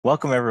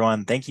Welcome,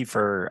 everyone. Thank you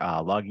for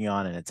logging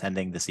on and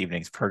attending this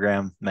evening's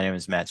program. My name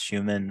is Matt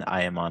Schumann.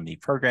 I am on the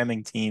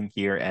programming team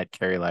here at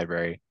Cary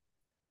Library.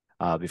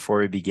 Before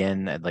we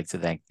begin, I'd like to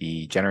thank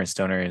the generous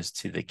donors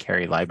to the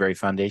Cary Library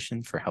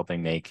Foundation for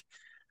helping make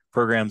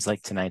programs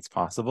like tonight's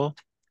possible.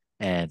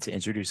 And to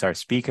introduce our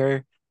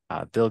speaker,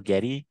 Bill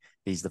Gette.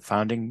 He's the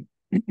founding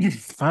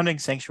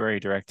sanctuary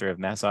director of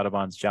Mass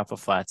Audubon's Joppa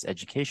Flats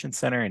Education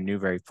Center in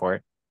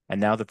Newburyport, and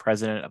now the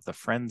president of the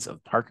Friends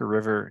of Parker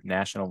River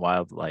National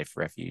Wildlife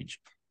Refuge.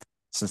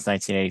 Since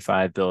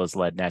 1985, Bill has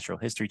led natural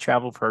history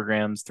travel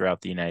programs throughout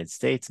the United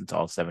States and to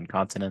all 7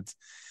 continents.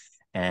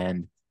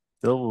 And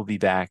Bill will be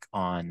back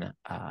on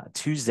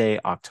Tuesday,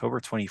 October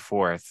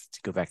 24th,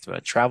 to go back to a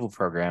travel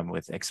program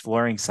with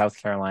Exploring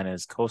South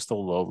Carolina's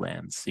Coastal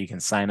Lowlands. So you can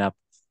sign up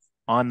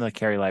on the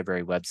Cary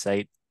Library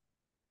website.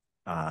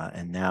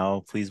 And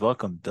now please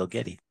welcome Bill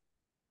Gette.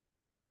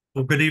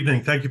 Well, good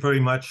evening. Thank you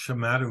very much,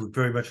 Matt. I would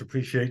very much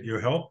appreciate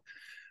your help.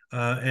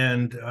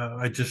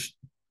 I just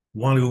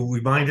want to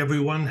remind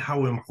everyone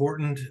how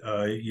important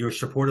your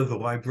support of the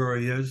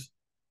library is.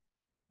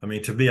 I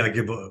mean, to me, I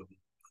give a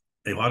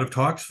lot of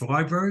talks for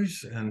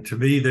libraries, and to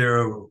me,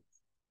 they're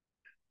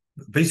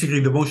basically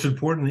the most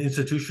important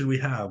institution we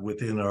have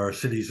within our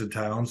cities and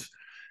towns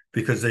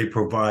because they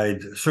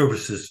provide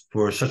services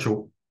for such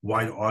a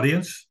wide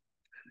audience.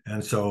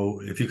 And so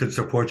if you could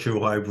support your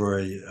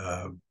library,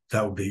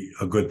 that would be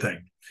a good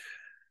thing.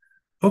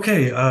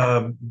 Okay,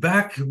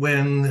 back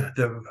when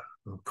the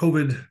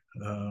COVID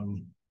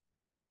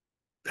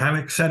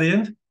panic set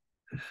in,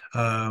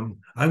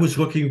 I was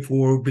looking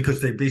for,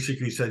 because they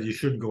basically said you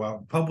shouldn't go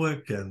out in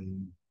public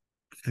and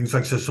things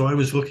like this. So I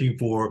was looking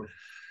for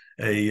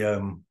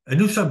a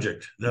new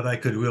subject that I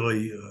could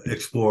really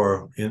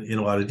explore in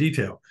a lot of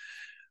detail.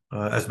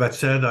 As Matt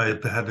said, I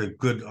had a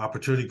great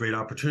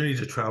opportunity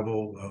to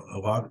travel a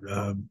lot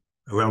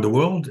around the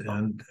world,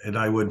 and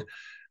I would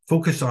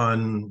focus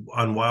on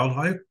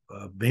wildlife,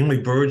 mainly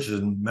birds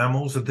and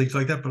mammals and things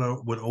like that, but I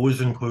would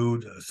always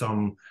include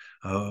some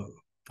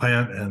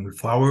plant and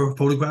flower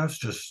photographs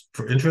just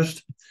for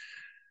interest.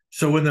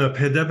 So when the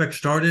pandemic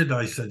started,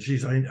 I said,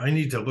 geez, I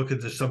need to look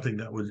into something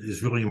that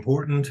is really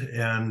important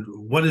and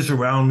what is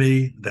around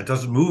me that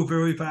doesn't move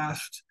very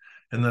fast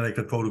and that I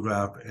could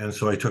photograph. And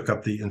so I took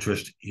up the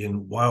interest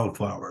in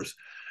wildflowers.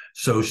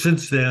 So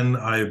since then,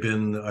 I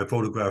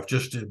photographed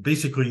just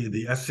basically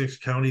the Essex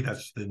County,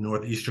 that's the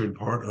northeastern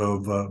part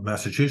of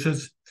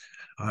Massachusetts.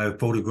 I've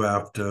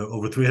photographed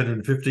over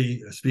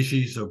 350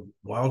 species of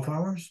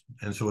wildflowers.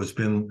 And so it's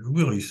been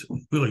really,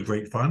 really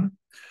great fun.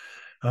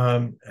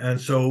 And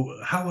so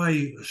how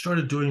I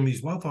started doing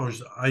these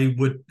wildflowers, I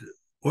would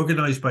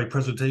organize my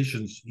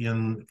presentations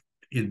in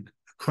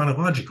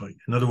chronologically.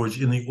 In other words,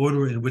 in the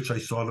order in which I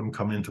saw them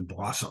come into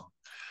blossom.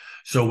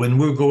 So when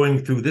we're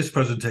going through this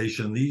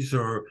presentation, these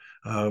are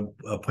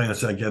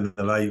plants, again,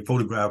 that I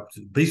photographed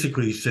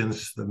basically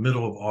since the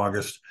middle of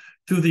August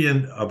through the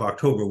end of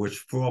October, which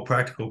for all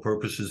practical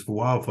purposes for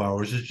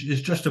wildflowers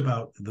is just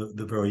about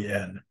the very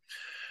end.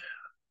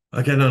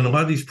 Again, on a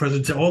lot of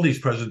these all these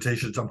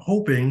presentations, I'm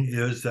hoping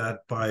is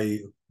that by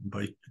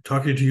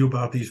talking to you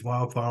about these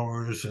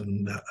wildflowers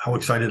and how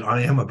excited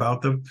I am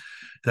about them,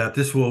 that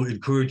this will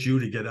encourage you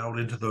to get out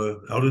into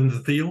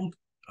the field.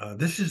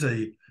 This is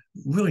a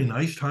really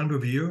nice time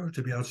of year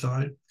to be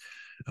outside.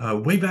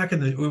 Way back in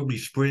the early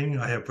spring,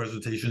 I have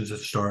presentations that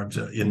start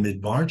in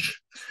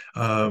mid-March.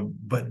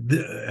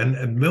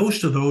 And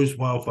most of those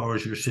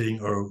wildflowers you're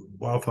seeing are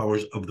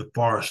wildflowers of the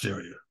forest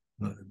area,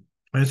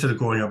 plants that are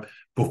growing up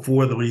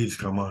before the leaves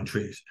come on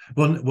trees.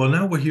 Well,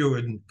 now we're here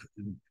in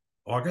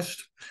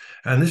August,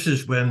 and this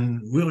is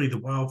when really the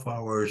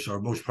wildflowers are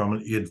most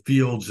prominent in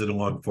fields and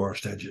along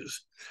forest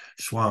edges,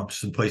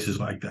 swamps and places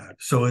like that.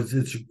 So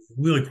it's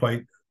really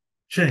quite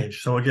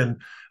changed. So again,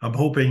 I'm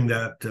hoping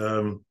that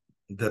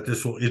that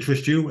this will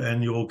interest you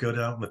and you'll get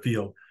out in the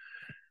field.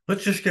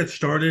 Let's just get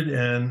started.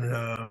 And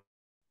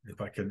if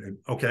I can,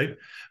 okay.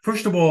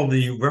 First of all,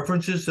 the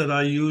references that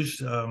I use,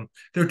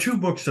 there are 2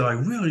 books that I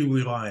really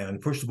rely on.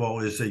 First of all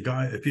is a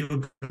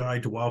field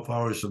guide to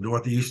wildflowers of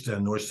Northeast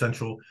and North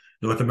Central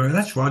North America.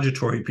 That's Roger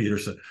Torrey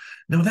Peterson.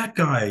 Now that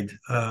guide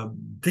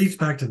dates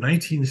back to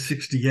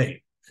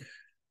 1968.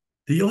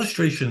 The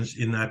illustrations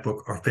in that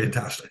book are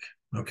fantastic.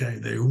 Okay,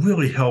 they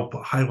really help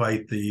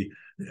highlight the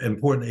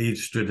important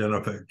age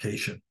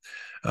identification.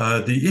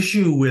 The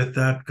issue with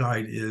that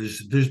guide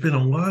is there's been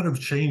a lot of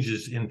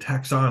changes in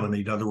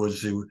taxonomy. In other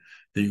words,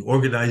 the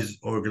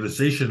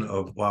organization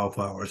of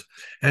wildflowers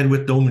and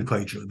with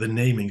nomenclature, the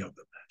naming of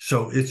them.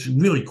 So it's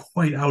really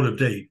quite out of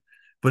date.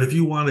 But if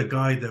you want a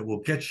guide that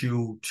will get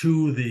you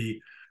to the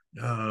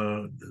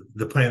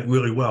plant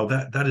really well,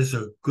 that is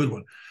a good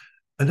one.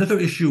 Another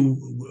issue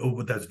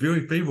that's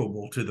very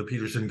favorable to the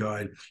Peterson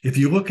guide, if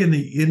you look in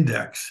the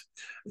index,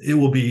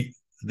 the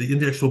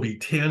index will be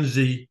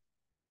tansy,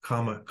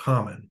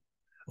 common.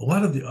 A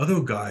lot of the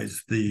other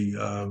guides,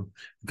 the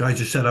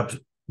guides are set up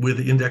where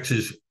the index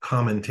is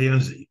common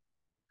tansy.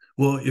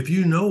 Well, if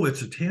you know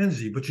it's a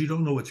tansy, but you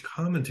don't know it's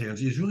common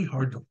tansy, it's really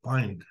hard to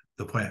find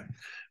the plant.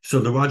 So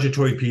the Roger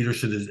Tory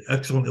Peterson is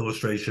excellent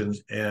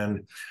illustrations,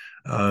 and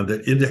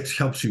that index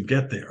helps you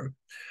get there.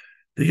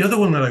 The other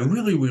one that I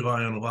really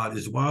rely on a lot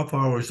is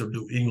Wildflowers of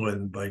New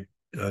England by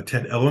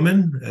Ted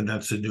Ellerman, and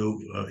that's the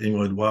New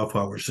England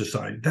Wildflower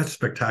Society. That's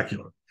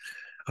spectacular.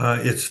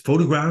 It's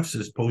photographs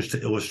as opposed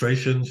to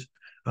illustrations.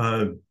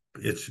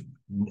 It's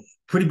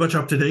pretty much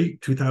up to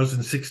date,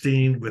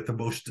 2016, with the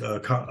most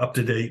up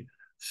to date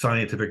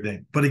scientific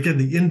name. But again,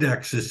 the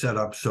index is set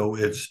up so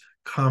it's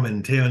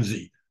common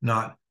tansy,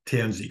 not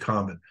tansy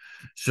common.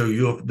 So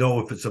you'll know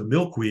if it's a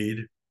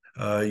milkweed,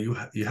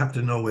 you have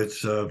to know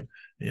it's a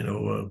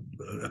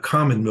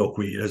common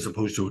milkweed as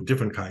opposed to a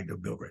different kind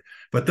of milkweed.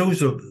 But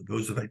those are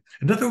things.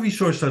 Another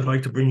resource I'd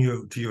like to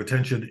bring to your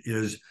attention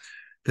is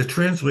the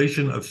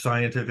translation of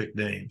scientific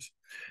names.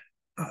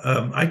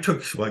 I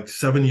took like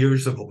 7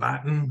 years of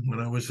Latin when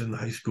I was in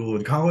high school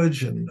and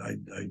college, and I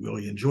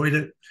really enjoyed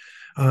it.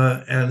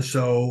 And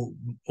so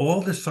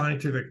all the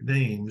scientific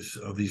names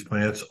of these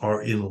plants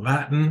are in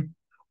Latin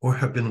or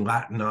have been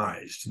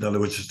Latinized. In other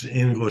words, it's an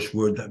English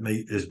word that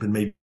has been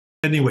made.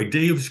 Anyway,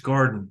 Dave's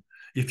Garden,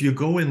 if you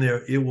go in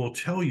there, it will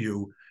tell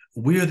you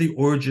where the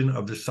origin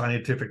of the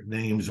scientific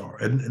names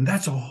are. And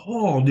that's a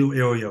whole new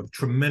area of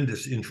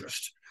tremendous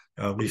interest,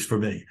 at least for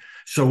me.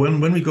 So when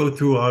we go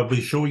through, I'll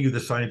be showing you the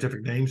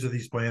scientific names of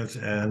these plants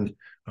and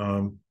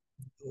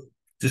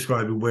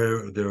describing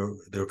where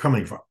they're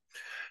coming from.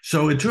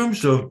 So in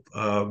terms of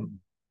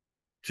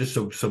just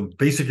some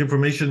basic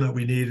information that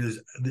we need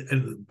is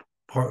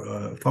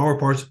flower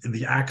parts in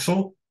the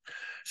axil.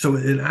 So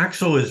an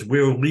axil is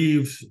where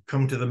leaves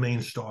come to the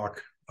main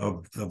stalk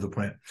of the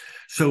plant.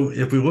 So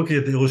if we look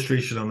at the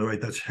illustration on the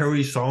right, that's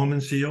hairy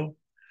Solomon seal.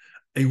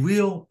 A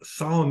real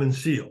Solomon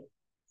seal,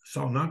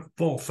 so not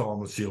false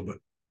Solomon seal, but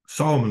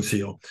Solomon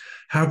seal,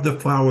 have the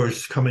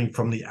flowers coming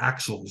from the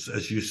axils,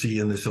 as you see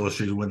in this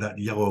illustration where that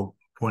yellow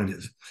point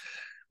is.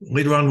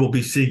 Later on, we'll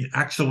be seeing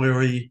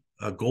axillary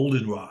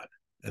goldenrod.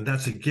 And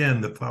that's,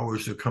 again, the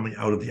flowers are coming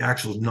out of the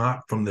axils,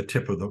 not from the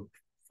tip of the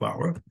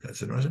flower.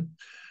 That's interesting.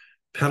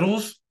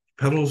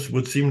 Petals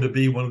would seem to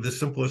be one of the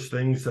simplest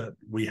things that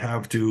we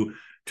have to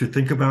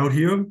think about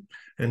here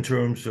in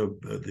terms of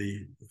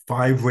the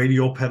 5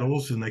 radial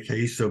petals in the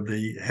case of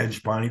the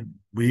hedge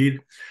bindweed.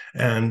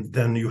 And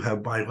then you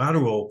have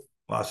bilateral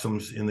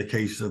blossoms in the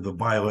case of the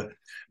violet,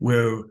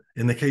 where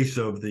in the case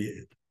of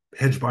the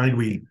hedge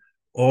bindweed,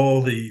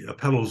 all the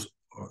petals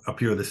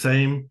appear the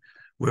same.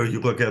 Where you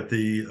look at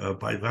the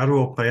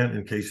bilateral plant,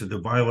 in case of the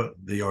violet,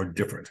 they are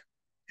different.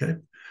 Okay.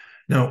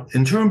 Now,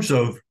 in terms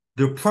of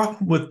the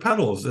problem with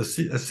petals,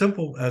 as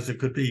simple as it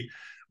could be,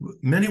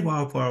 many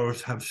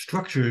wildflowers have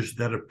structures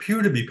that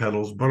appear to be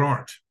petals but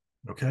aren't.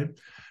 Okay.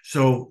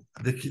 So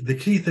the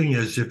key thing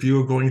is, if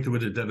you're going through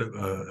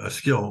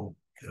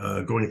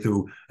going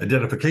through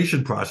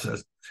identification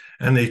process,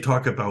 and they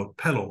talk about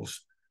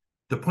petals,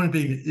 the point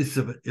being is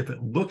if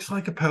it looks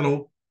like a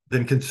petal,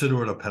 then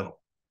consider it a petal.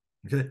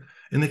 Okay.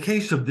 In the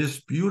case of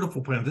this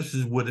beautiful plant, this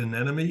is wood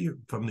anemone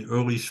from the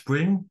early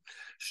spring.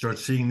 Start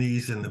seeing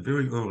these in the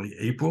very early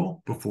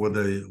April before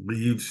the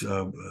leaves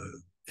the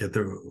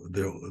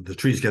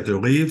trees get their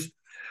leaves.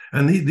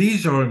 And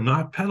these are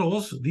not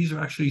petals. These are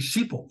actually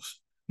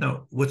sepals.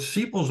 Now, what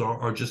sepals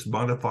are just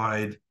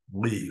modified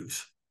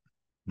leaves.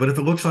 But if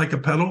it looks like a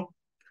petal,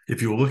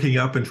 if you're looking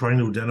up and trying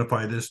to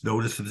identify this,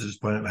 notice that this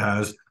plant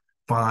has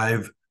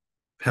 5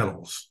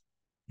 petals,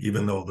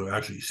 even though they're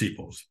actually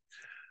sepals.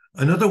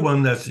 Another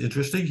one that's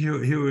interesting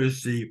here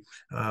is the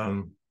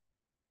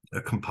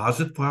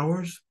composite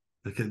flowers.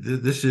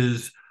 This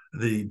is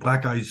the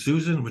black-eyed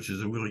Susan, which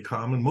is a really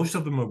common. Most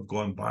of them have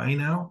gone by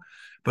now,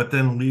 but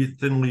then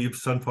thin leaf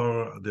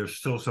sunflower, there's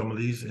still some of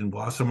these in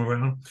blossom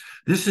around.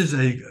 This is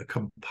a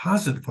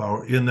composite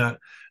flower in that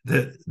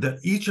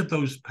each of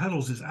those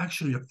petals is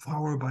actually a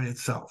flower by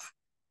itself.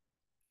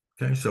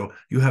 Okay, so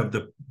you have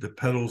the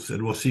petals,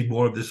 and we'll see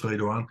more of this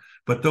later on,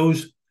 but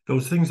those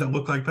things that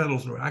look like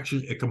petals are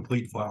actually a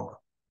complete flower.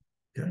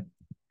 Okay.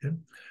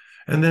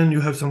 And then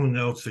you have something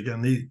else,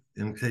 again,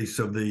 in case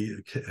of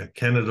the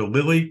Canada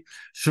lily,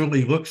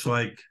 certainly looks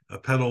like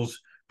petals,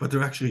 but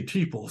they're actually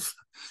tepals.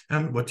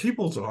 And what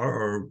tepals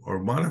are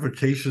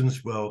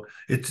modifications. Well,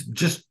 it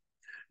just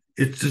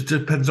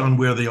depends on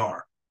where they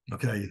are.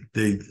 Okay.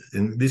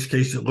 In this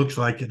case, it looks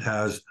like it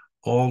has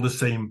all the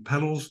same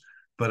petals,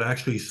 but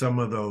actually some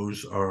of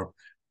those are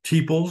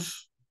tepals,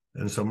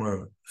 and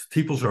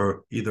tepals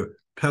are either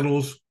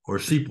petals or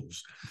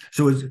sepals.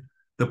 So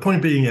the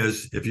point being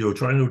is, if you're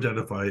trying to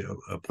identify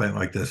a plant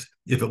like this,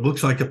 if it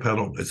looks like a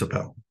petal, it's a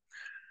petal.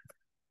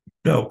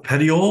 Now,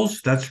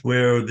 petioles, that's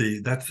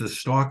the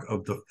stalk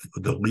of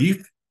the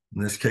leaf.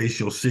 In this case,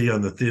 you'll see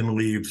on the thin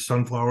leaved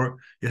sunflower,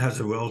 it has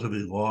a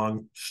relatively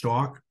long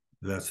stalk.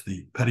 That's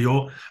the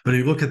petiole. But if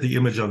you look at the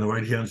image on the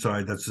right-hand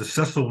side, that's the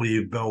sessile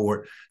leaf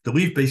bellwort. The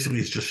leaf basically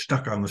is just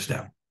stuck on the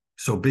stem.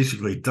 So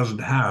basically, it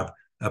doesn't have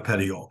a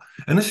petiole.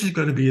 And this is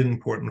going to be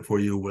important for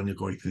you when you're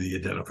going through the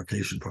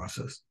identification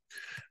process.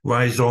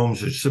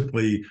 Rhizomes are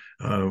simply,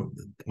 a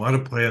lot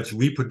of plants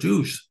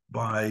reproduce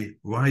by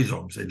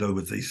rhizomes. In other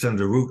words, they send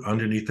a root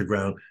underneath the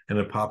ground and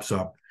it pops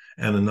up.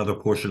 and another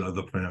portion of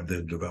the plant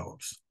then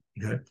develops.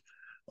 Okay.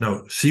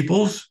 Now,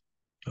 sepals.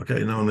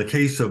 Okay. Now, in the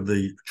case of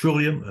the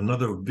trillium,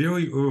 another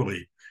very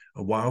early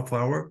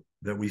wildflower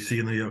that we see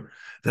in the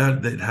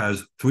that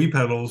has 3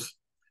 petals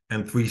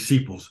and 3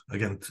 sepals.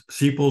 Again,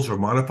 sepals are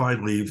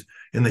modified leaves.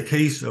 In the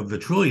case of the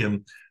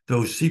trillium,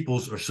 those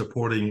sepals are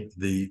supporting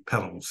the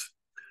petals.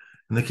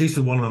 In the case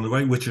of the one on the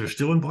right, which are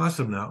still in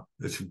blossom now,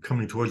 it's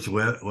coming towards the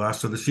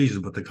last of the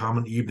season, but the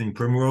common evening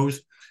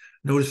primrose,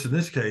 notice in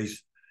this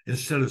case,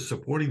 instead of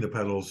supporting the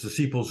petals, the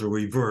sepals are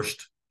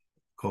reversed,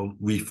 called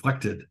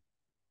reflected.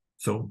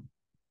 So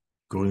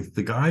going through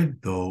the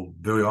guide, they'll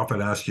very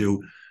often ask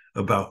you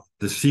about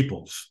the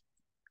sepals.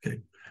 Okay.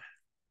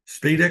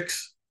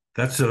 Spadix,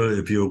 that's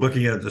if you're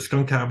looking at the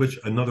skunk cabbage,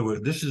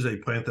 this is a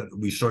plant that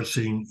we start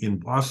seeing in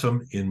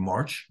blossom in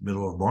March,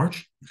 middle of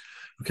March.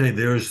 Okay,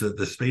 there's the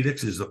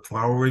spadix is the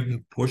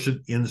flowering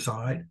portion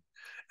inside,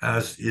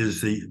 as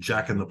is the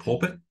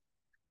jack-in-the-pulpit.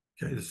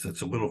 Okay,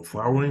 that's a little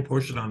flowering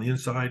portion on the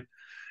inside.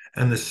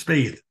 And the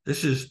spathe,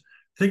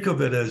 think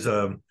of it as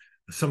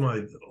some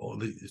of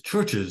the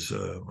churches,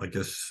 I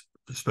guess,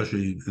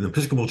 especially in the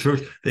Episcopal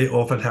Church, they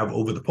often have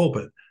over the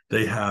pulpit,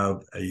 they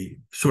have a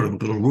sort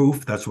of little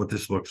roof. That's what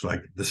this looks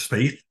like, the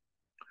spathe.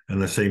 And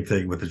the same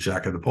thing with the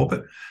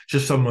jack-in-the-pulpit.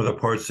 Just some of the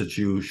parts that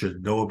you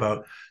should know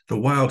about. The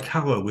wild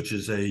calla, which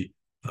is a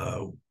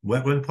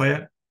wetland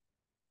plant,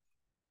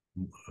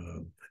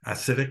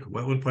 acidic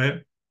wetland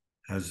plant,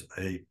 has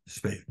a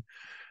spathe.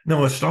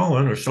 Now, a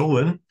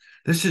stolon,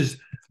 this is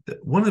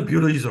one of the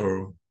beauties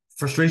or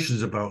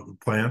frustrations about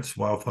plants,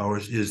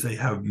 wildflowers, is they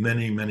have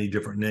many, many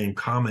different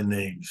common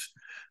names.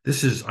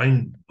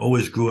 I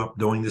always grew up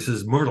knowing this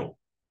is myrtle,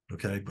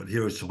 okay? But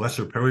here it's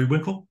lesser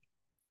periwinkle,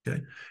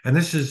 okay? And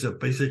this is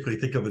basically,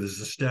 think of it as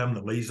a stem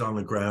that lays on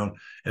the ground,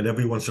 and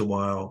every once in a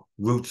while,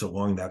 roots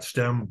along that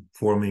stem,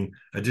 forming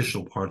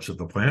additional parts of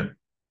the plant.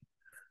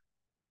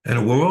 And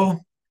a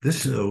whorl,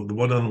 the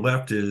one on the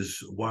left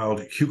is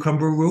wild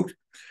cucumber root.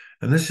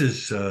 And this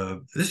is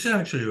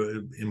actually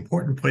an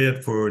important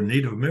plant for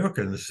Native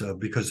Americans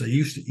because they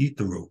used to eat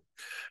the root.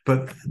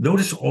 But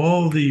notice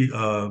all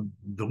the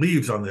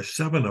leaves on this,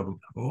 7 of them,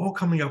 are all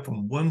coming up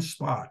from one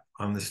spot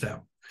on the stem.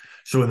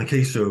 So in the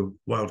case of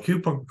wild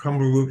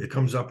cucumber root, it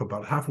comes up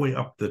about halfway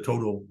up the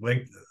total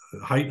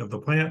height of the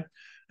plant.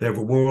 They have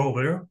a whorl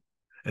there.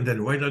 And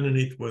then right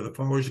underneath where the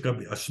flowers are going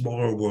to be a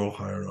smaller whorl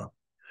higher up.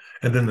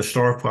 And then the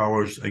star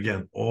flowers,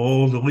 again,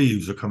 all the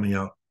leaves are coming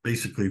out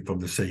basically from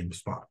the same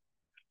spot.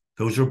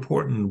 Those are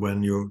important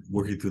when you're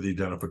working through the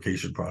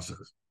identification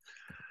process.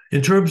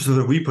 In terms of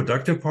the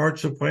reproductive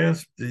parts of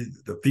plants,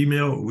 the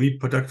female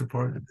reproductive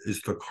part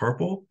is the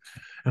carpel.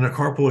 And the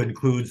carpel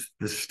includes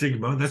the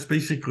stigma. That's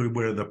basically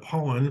where the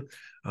pollen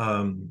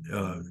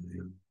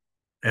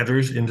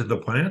enters into the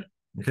plant,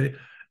 okay?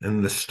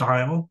 And the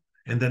style,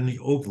 and then the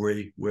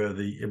ovary where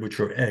the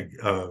immature egg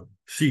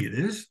seed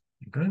is,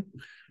 okay?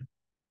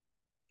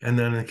 And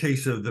then in the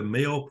case of the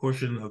male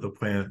portion of the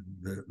plant,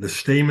 the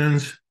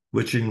stamens,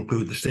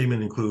 the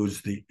stamen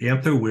includes the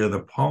anther where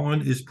the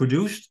pollen is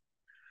produced,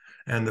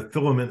 and the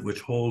filament, which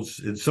holds,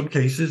 in some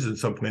cases, in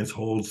some plants,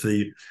 holds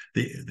the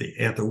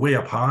anther way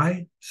up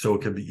high, so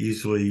it can be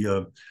easily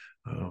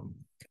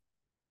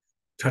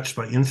touched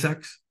by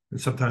insects.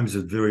 And sometimes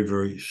it's very,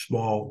 very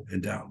small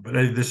and down. But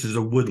this is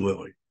a wood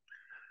lily.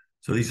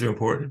 So these are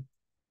important.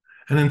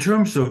 And in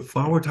terms of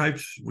flower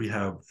types, we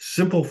have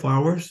simple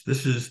flowers.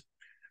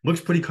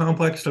 Looks pretty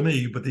complex to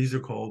me, but these are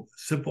called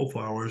simple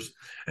flowers.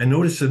 And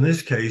notice in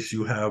this case,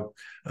 you have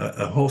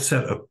a whole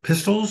set of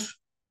pistils.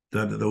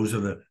 Those are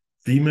the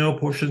female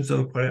portions of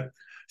the plant,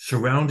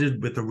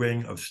 surrounded with a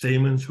ring of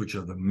stamens, which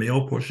are the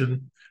male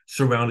portion,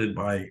 surrounded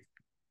by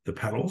the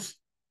petals.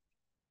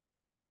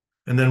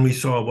 And then we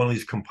saw one of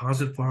these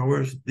composite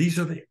flowers. These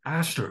are the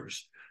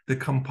asters. The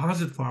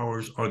composite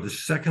flowers are the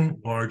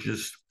second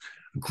largest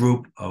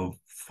group of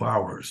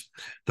flowers.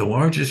 The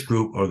largest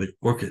group are the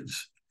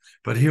orchids.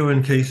 But here,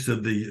 in case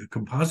of the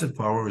composite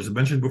flower, as I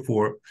mentioned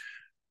before,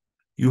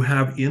 you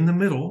have in the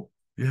middle,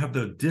 you have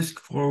the disc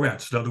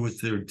florets. In other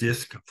words, they're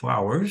disc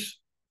flowers.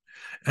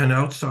 And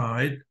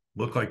outside,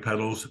 look like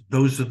petals.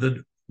 Those are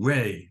the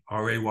ray,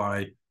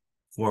 R-A-Y,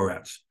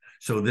 florets.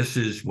 So this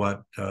is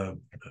what a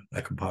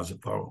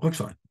composite flower looks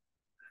like.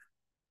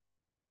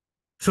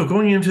 So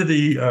going into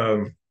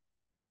the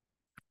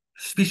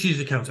species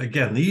accounts,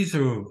 again,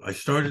 I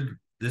started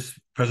this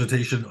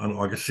presentation on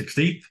August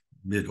 16th.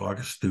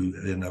 Mid-August through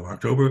the end of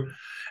October.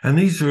 And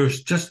these are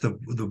just the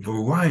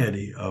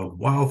variety of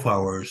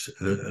wildflowers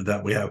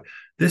that we have.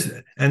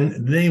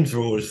 And names are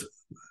always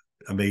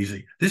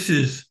amazing. This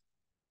is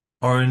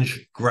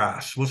orange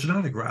grass. Well, it's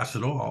not a grass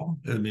at all.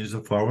 It means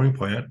a flowering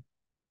plant.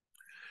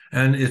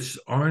 And it's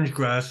orange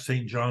grass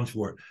St. John's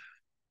wort.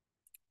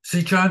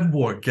 St. John's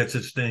wort gets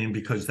its name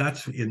because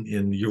that's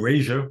in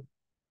Eurasia,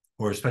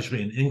 or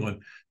especially in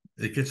England,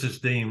 it gets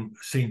its name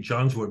St.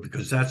 John's wort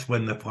because that's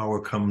when the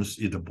flower comes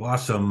into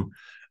blossom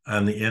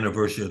on the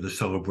anniversary of the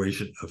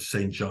celebration of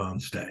St.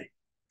 John's Day.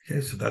 Okay,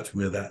 so that's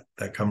where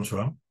that comes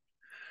from.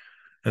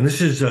 And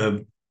this is a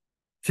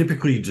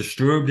typically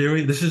disturbed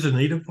area. This is a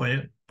native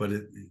plant, but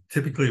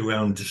typically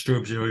around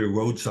disturbed area,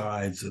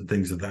 roadsides, and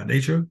things of that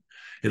nature.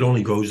 It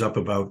only goes up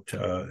about,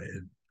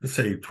 let's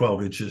say,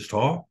 12 inches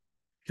tall.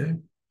 Okay.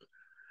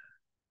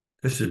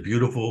 This is a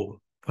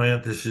beautiful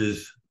plant. This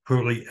is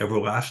pearly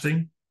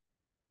everlasting.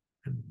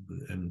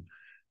 And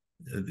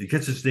it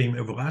gets its name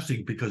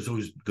everlasting because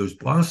those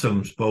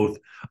blossoms, both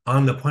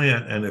on the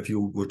plant and if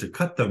you were to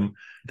cut them,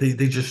 they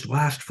just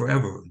last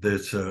forever.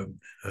 It's a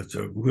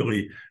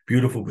really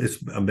beautiful.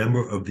 It's a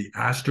member of the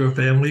aster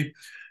family,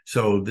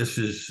 so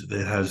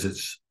it has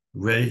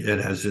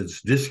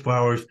its disc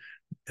flowers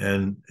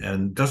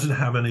and doesn't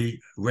have any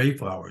ray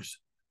flowers.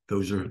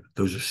 Those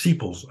are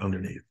sepals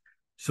underneath.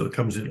 So it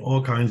comes in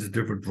all kinds of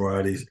different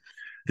varieties.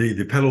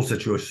 The petals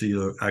that you'll see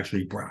are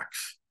actually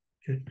bracts.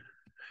 Okay.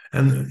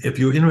 And if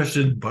you're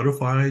interested in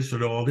butterflies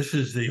at all, this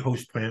is the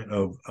host plant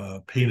of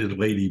painted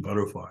lady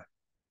butterfly.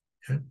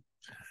 Okay.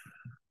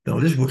 Now,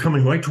 we're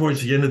coming right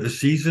towards the end of the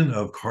season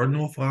of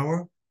cardinal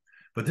flower,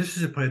 but this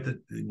is a plant that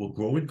will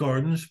grow in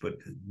gardens, but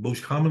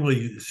most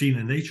commonly seen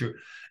in nature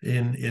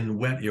in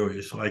wet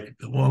areas, like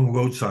along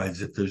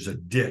roadsides. If there's a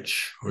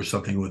ditch or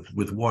something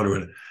with water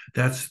in it,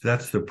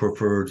 that's the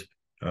preferred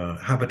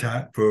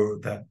habitat for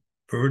that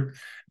bird,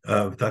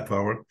 that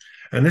flower.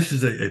 And this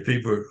is a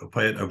favorite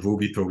plant of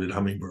ruby-throated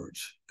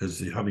hummingbirds, because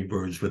the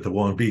hummingbirds with the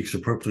long beaks are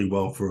perfectly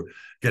well for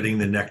getting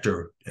the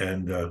nectar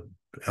and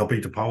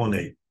helping to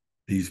pollinate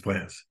these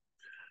plants.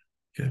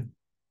 Okay.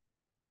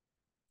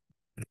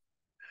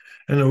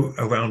 And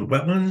around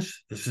wetlands,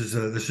 this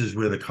is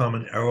where the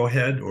common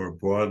arrowhead or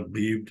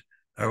broad-leaved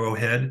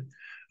arrowhead,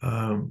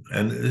 and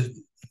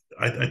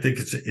I think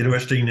it's an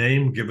interesting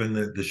name given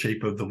the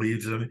shape of the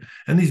leaves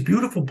and these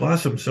beautiful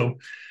blossoms. So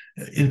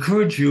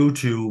encourage you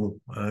to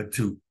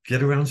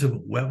get around some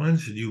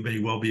wetlands, and you may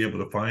well be able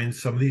to find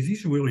some of these.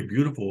 These are really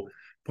beautiful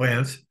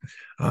plants,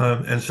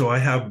 and so I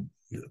have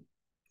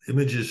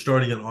images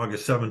starting on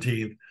August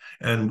 17th,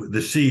 and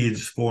the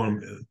seeds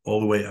form all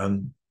the way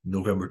on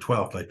November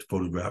 12th. I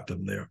photographed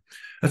them there.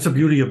 That's the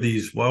beauty of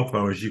these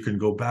wildflowers. You can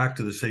go back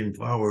to the same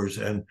flowers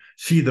and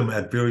see them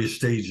at various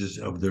stages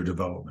of their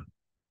development.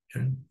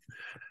 Okay.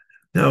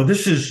 Now,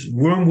 this is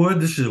wormwood.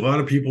 This is a lot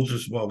of people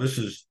just, well, this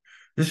is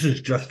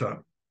just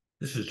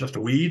a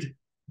weed.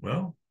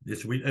 Well,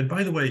 it's a weed. And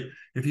by the way,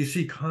 if you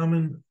see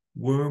common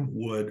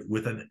wormwood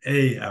with an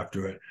A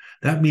after it,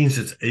 that means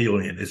it's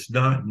alien. It's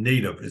not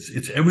native.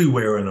 It's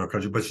everywhere in our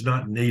country, but it's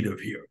not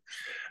native here.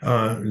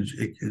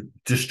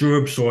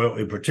 Disturbed soil,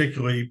 in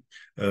particularly,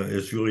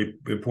 is really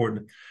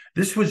important.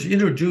 This was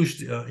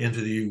introduced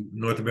into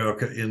North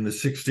America in the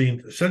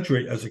 16th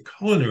century as a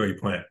culinary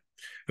plant.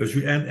 It was,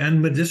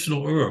 and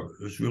medicinal herb.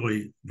 It was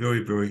really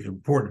very, very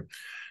important.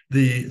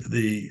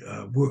 The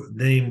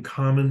name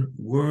common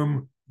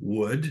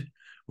wormwood.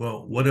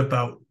 Well,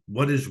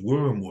 what is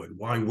wormwood?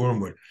 Why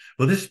wormwood?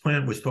 Well, this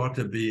plant was thought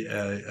to be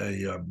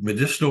a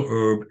medicinal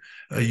herb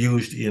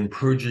used in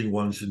purging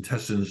one's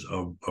intestines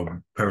of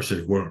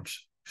parasitic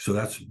worms. So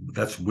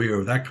that's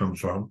where that comes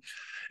from.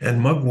 And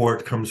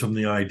mugwort comes from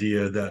the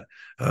idea that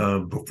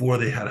before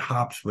they had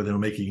hops, when they were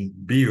making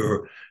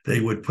beer, they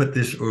would put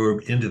this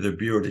herb into the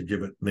beer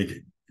to make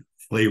it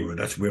flavor.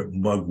 That's where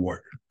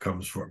mugwort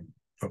comes from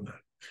that.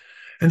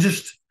 And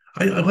just,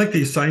 I like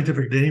the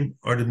scientific name,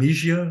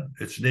 Artemisia.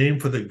 It's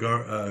named for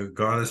the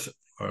goddess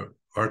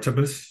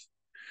Artemis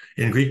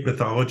in Greek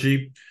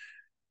mythology,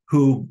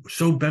 who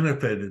so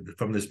benefited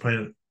from this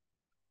plant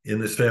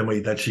in this family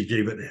that she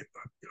gave it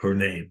her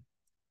name.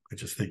 I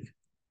just think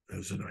that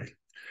was a nice.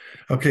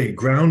 Okay,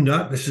 ground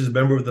nut. This is a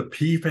member of the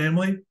pea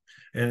family,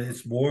 and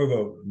it's more of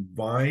a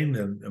vine.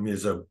 And I mean,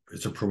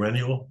 it's a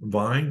perennial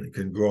vine. It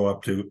can grow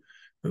up to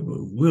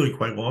really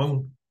quite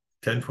long,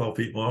 10, 12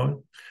 feet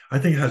long. I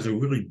think it has a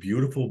really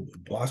beautiful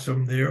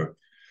blossom there.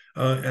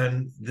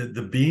 And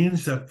the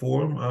beans that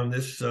form on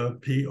this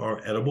pea are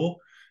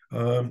edible.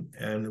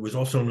 And it was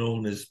also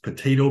known as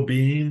potato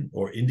bean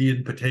or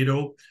Indian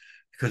potato,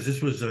 because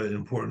this was an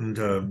important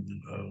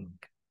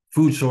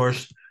food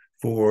source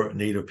for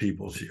native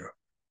peoples here.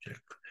 Okay.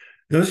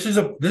 Now,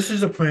 this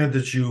is a plant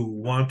that you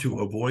want to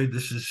avoid.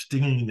 This is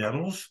stinging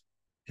nettles.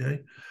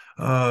 Okay.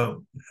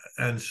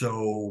 And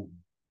so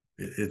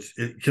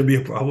it can be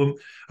a problem.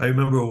 I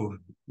remember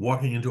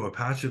walking into a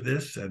patch of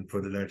this, and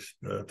for the next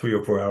 3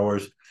 or 4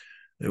 hours,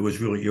 it was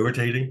really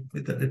irritating.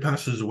 It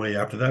passes away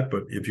after that,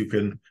 but if you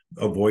can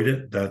avoid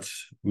it,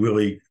 that's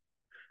really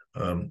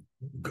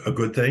a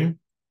good thing.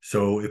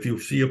 So if you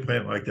see a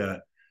plant like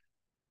that,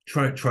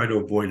 try to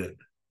avoid it.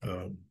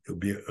 It'll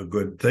be a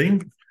good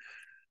thing.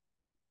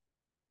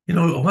 You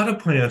know, a lot of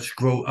plants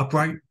grow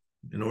upright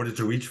in order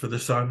to reach for the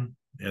sun,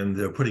 and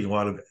they're putting a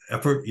lot of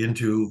effort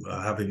into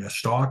having a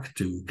stalk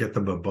to get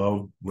them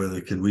above where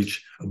they can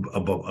reach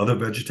above other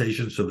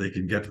vegetation so they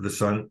can get to the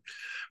sun.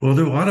 Well,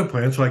 there are a lot of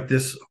plants like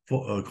this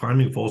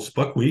climbing false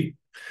buckwheat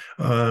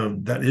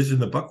that is in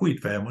the buckwheat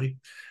family,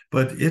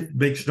 but it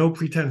makes no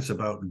pretense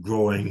about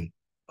growing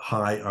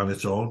high on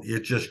its own.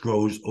 It just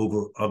grows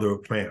over other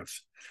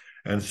plants.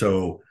 And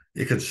so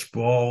it can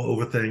sprawl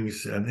over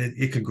things, and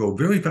it can grow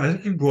very fast.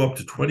 It can grow up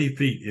to 20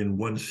 feet in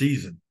one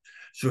season.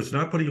 So it's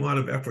not putting a lot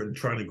of effort in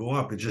trying to go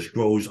up. It just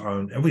grows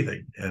on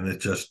everything, and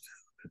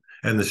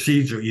the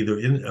seeds are either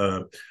in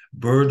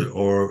bird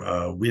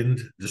or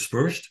wind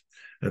dispersed.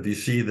 If you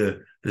see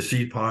the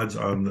seed pods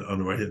on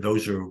the right hand,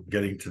 those are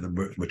getting to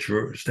the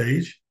mature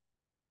stage.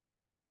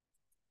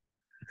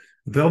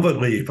 Velvet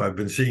leaf, I've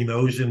been seeing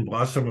those in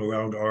blossom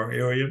around our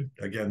area.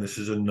 Again, this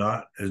is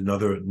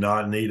another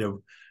non-native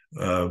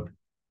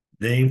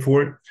name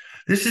for it.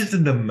 This is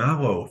in the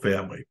mallow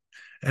family,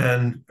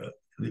 and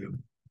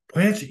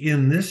plants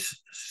in this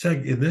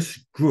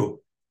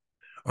group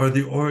are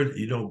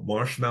the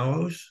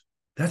marshmallows.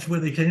 That's where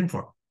they came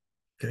from.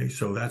 Okay,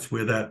 so that's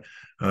where that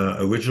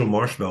original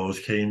marshmallows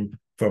came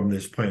from,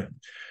 this plant,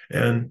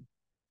 and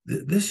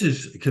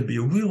this could be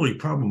a really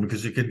problem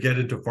because it could get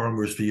into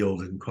farmers'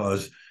 field and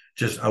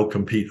just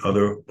outcompete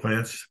other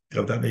plants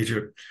of that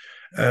nature.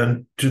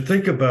 And to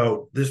think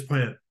about this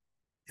plant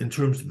in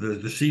terms of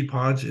the seed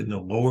pods in the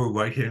lower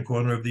right-hand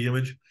corner of the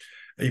image,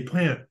 a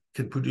plant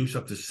can produce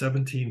up to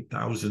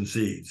 17,000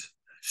 seeds.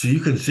 So you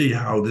can see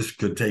how this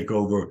could take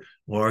over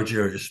large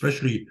areas,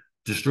 especially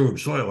disturbed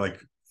soil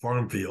like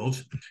farm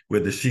fields, where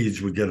the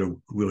seeds would get a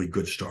really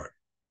good start.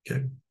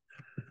 Okay.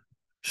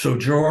 So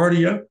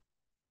Gerardia,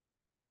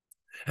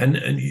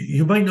 and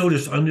you might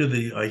notice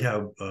I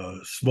have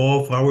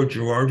small-flowered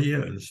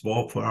Gerardia and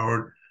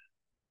small-flowered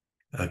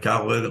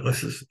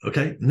Gallitis.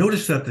 Okay.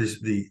 Notice that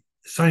the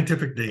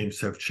scientific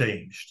names have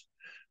changed,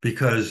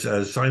 because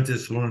as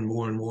scientists learn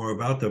more and more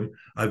about them,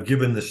 I've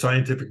given the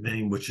scientific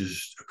name which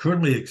is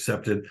currently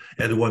accepted,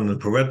 and the one in the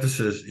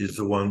parenthesis is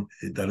the one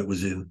that it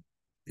was in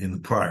the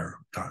prior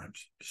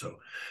times.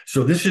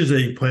 So this is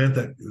a plant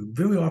that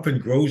very often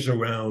grows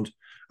around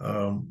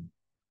the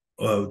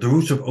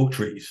roots of oak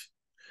trees.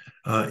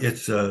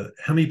 It's a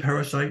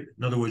hemiparasite.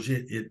 In other words,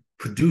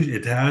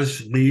 it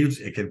has leaves.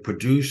 It can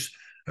produce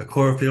a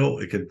chlorophyll.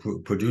 It can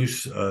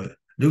produce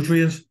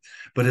nutrients,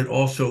 but it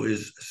also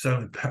is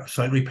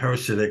slightly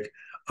parasitic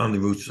on the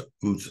roots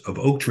of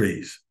oak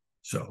trees.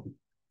 So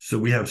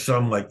we have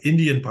some like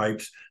Indian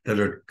pipes that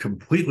are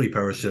completely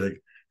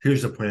parasitic.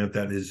 Here's a plant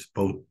that is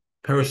both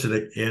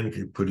parasitic and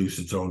can produce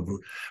its own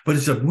food. But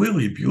it's a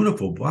really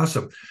beautiful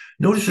blossom.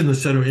 Notice in the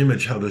center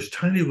image how there's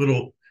tiny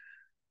little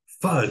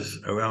fuzz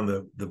around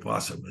the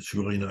blossom. It's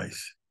really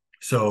nice.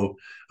 So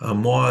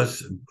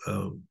moths,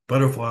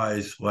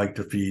 butterflies like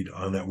to feed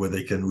on that, where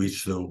they can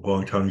reach the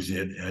long tongues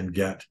in and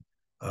get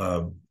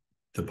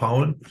the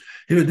pollen.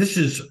 Here, this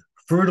is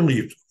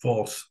fertile-leaved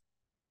false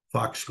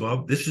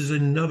foxglove. This is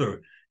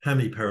another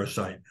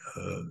hemiparasite,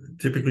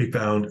 typically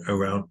found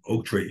around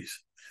oak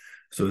trees.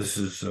 So this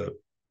is a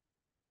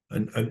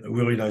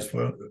really nice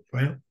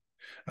plant.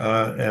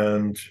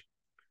 And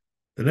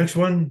the next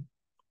one,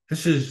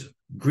 this is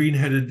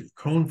green-headed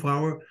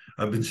coneflower.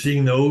 I've been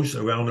seeing those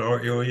around our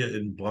area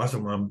in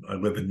blossom. I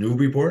live in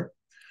Newburyport.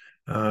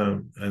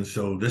 And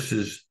so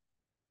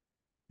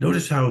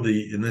notice how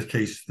in this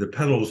case, the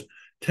petals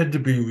tend to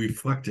be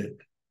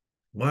reflected.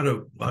 A lot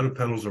of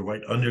petals are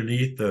right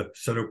underneath the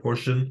center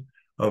portion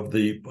of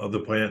the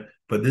plant,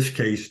 but in this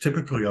case,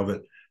 typically of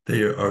it,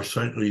 they are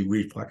slightly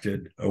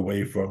reflected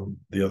away from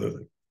the other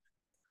thing.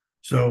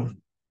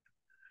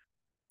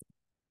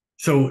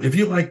 So if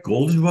you like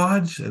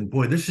goldenrods, and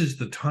boy, this is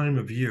the time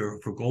of year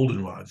for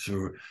goldenrods,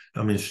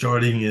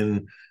 starting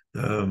in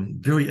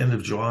very end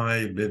of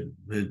July,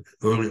 mid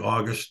early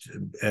August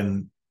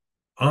and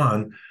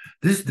on,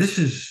 this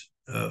is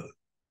a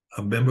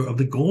member of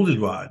the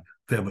goldenrod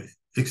family,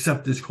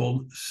 except it's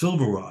called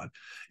silverrod.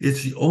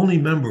 It's the only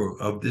member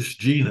of this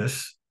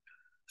genus,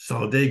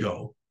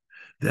 Solidago,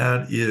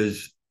 that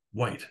is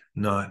white,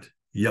 not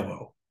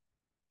yellow.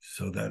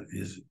 So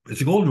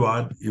it's a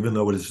goldenrod, even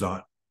though it is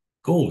not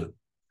golden.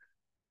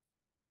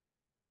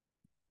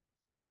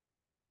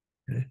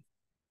 Okay.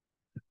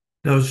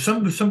 Now,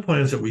 some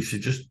plants that we see,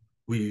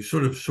 we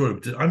sort of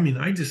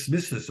I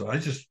dismissed this, so I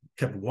just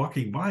kept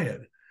walking by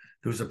it.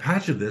 There was a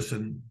patch of this,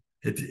 and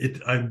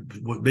I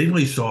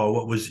mainly saw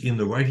what was in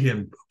the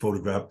right-hand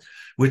photograph,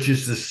 which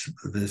is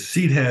the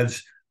seed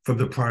heads from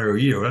the prior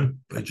year.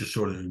 I just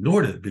sort of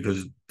ignored it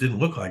because it didn't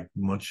look like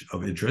much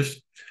of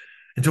interest.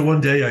 Until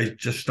one day I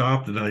just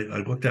stopped and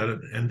I looked at it,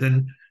 and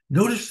then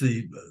noticed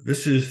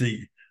this is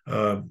the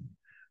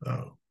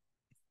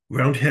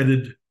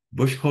round-headed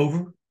bush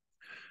clover.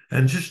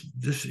 And just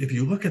if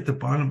you look at the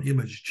bottom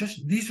image,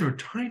 these are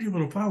tiny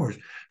little flowers.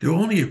 They're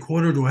only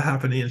 1/4 to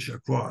 1/2 inch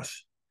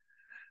across.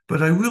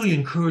 But I really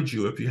encourage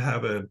you, if you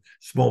have a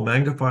small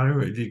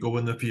magnifier, if you go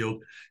in the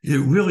field, it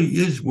really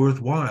is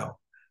worthwhile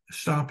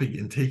stopping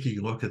and taking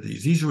a look at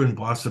these. These are in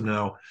blossom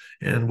now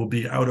and will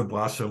be out of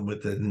blossom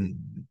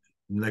within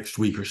next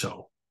week or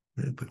so.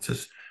 But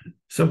just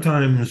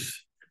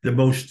sometimes the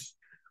most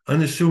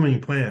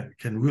unassuming plant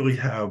can really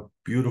have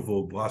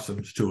beautiful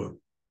blossoms to it.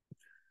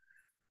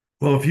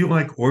 Well, if you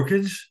like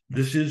orchids,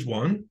 this is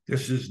one.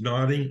 This is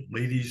nodding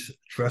ladies'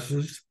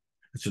 tresses.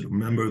 It's a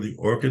member of the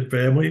orchid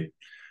family.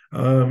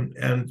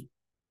 And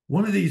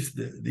one of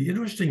the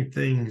interesting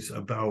things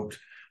about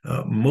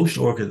most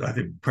orchids, I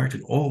think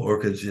practically all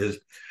orchids, is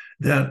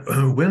that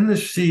when the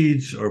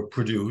seeds are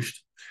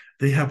produced,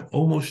 they have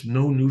almost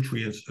no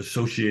nutrients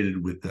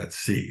associated with that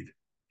seed.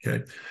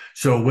 Okay,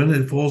 so when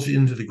it falls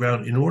into the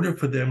ground, in order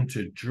for them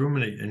to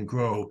germinate and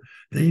grow,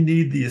 they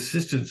need the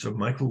assistance of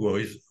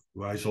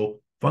mycorrhizal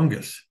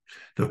fungus.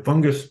 The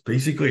fungus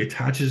basically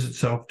attaches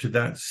itself to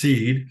that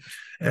seed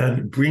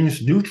and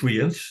brings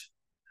nutrients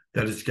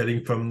that it's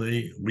getting from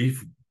the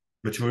leaf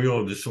material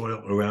of the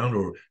soil around,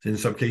 or in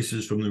some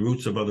cases from the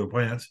roots of other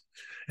plants,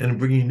 and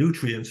bringing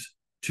nutrients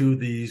to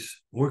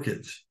these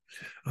orchids.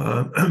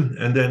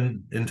 And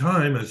then in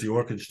time, as the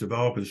orchids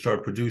develop and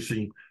start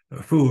producing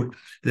food,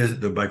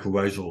 the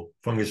mycorrhizal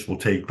fungus will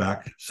take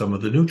back some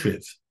of the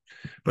nutrients.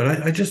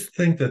 But I just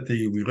think that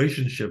the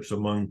relationships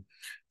among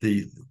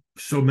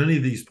so many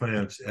of these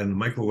plants and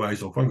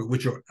mycorrhizal fungus,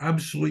 which are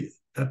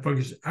that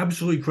fungus is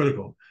absolutely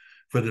critical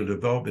for the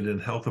development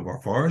and health of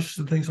our forests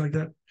and things like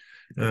that.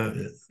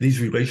 These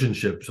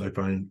relationships I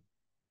find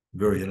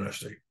very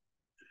interesting.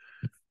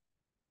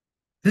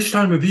 This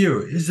time of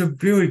year is a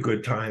very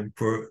good time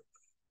for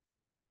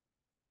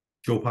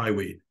Joe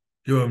Pyeweed.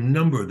 There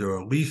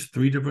are at least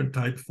 4 different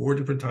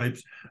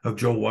types of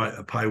Joe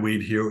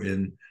Pyeweed here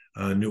in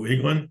New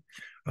England.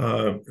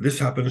 This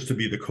happens to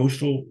be the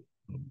coastal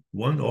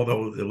one,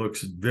 although it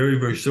looks very,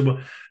 very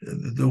similar.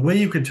 The way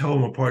you can tell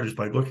them apart is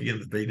by looking at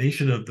the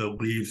venation of the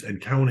leaves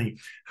and counting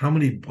how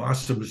many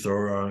blossoms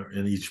there are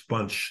in each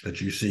bunch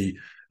that you see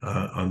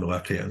on the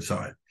left-hand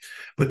side.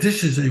 But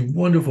this is a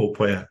wonderful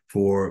plant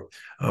for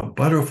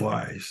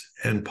butterflies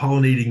and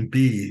pollinating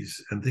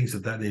bees and things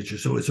of that nature.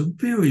 So it's a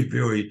very,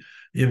 very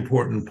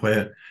important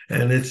plant,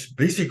 and it's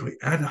basically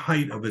at the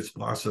height of its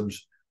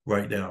blossoms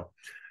right now.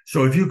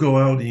 So if you go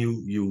out and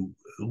you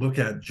look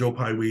at Joe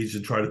Pyeweeds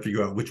and try to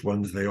figure out which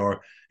ones they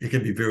are, it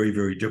can be very,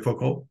 very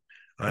difficult.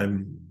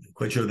 I'm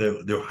quite sure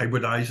they're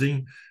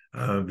hybridizing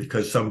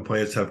because some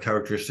plants have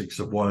characteristics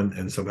of one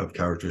and some have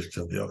characteristics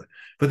of the other.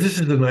 But this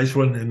is a nice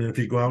one, and if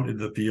you go out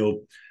into the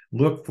field,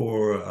 look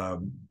for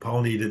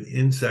pollinated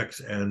insects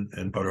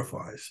and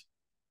butterflies.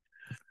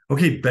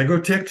 Okay,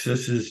 beggar-ticks.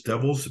 This is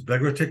devil's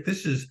beggar-tick.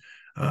 This is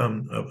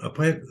a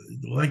plant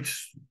that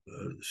likes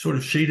sort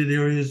of shaded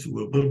areas, a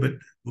little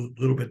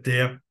bit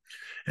damp.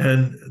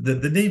 And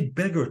the name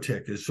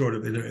beggar-tick is sort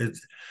of,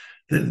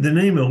 the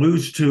name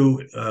alludes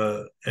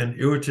to an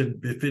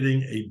irritant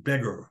befitting a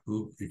beggar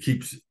who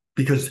keeps,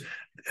 because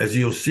as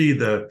you'll see,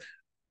 the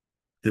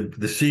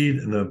seed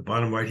in the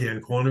bottom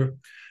right-hand corner,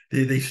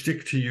 they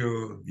stick to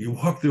you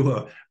walk through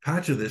a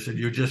patch of this and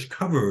you're just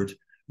covered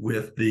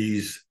with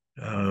these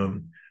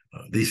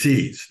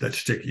seeds that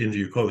stick into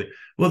your clothing.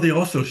 Well, they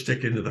also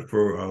stick into the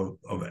fur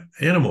of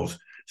animals.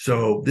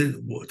 So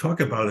we'll talk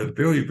about a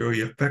very,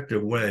 very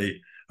effective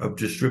way of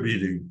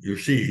distributing your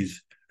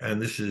seeds, and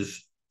this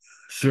is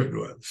certain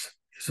ones.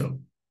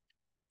 So,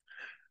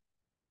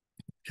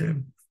 okay.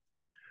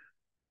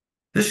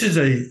 This is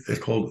it's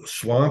called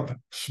swamp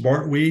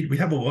smartweed. We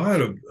have a lot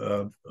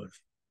of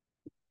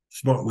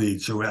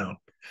smartweeds around.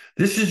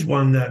 This is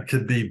one that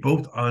could be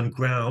both on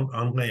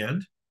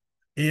land,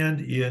 and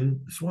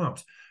in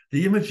swamps.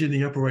 The image in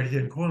the upper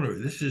right-hand corner,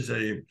 this is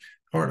a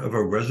part of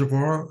a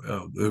reservoir,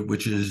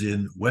 which is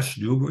in West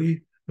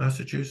Newbury,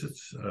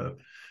 Massachusetts,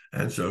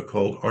 and so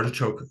called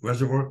Artichoke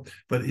Reservoir.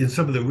 But in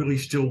some of the really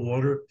still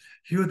water,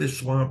 here the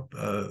swamp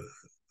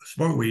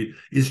smartweed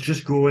is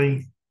just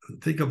growing.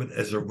 Think of it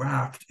as a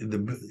raft in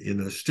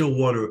the still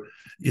water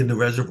in the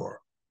reservoir.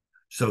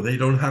 So they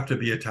don't have to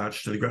be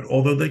attached to the ground,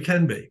 although they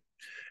can be.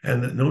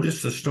 And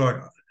notice the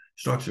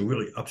stalks are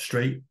really up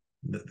straight.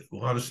 A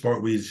lot of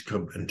smartweeds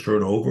come and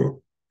turn over,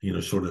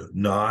 sort of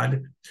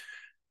nod.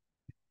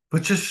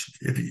 But just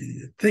if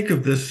you think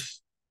of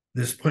this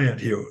plant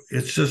here,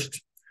 it's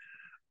just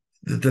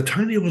the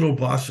tiny little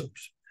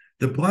blossoms.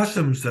 The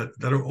blossoms that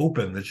are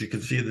open, as you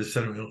can see in the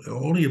center, are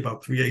only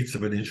about 3/8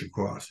 of an inch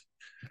across.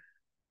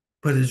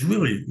 But it's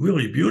really,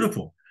 really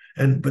beautiful.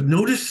 But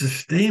notice the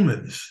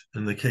stamens,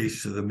 in the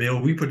case of the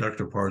male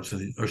reproductive parts,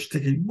 are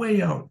sticking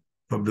way out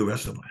from the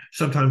rest of them.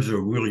 Sometimes they're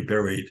really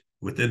buried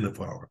within the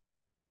flower.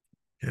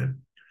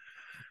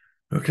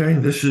 Okay,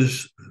 this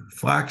is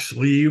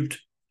flax-leaved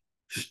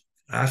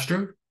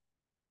aster.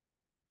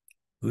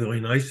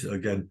 Really nice.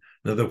 Again,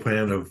 another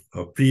plant of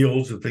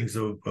fields and things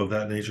of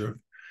that nature.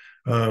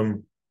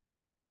 And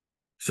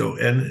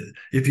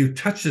if you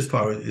touch this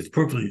flower, it's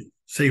perfectly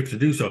safe to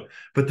do so.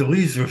 But the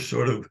leaves are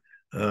sort of,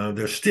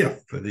 they're stiff,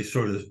 and they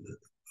sort of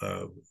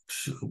a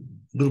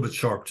little bit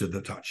sharp to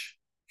the touch.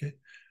 Okay,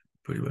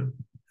 pretty good.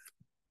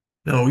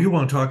 Now, you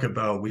want to talk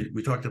about,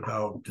 we talked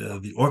about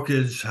the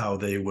orchids, how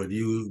they would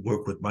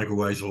work with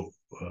mycorrhizal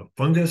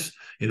fungus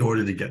in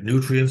order to get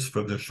nutrients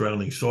from the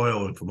surrounding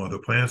soil and from other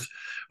plants.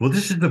 Well,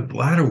 this is the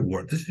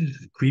bladderwort. This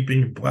is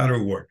creeping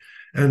bladderwort.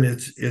 And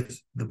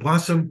the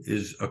blossom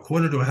is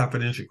 1/4 to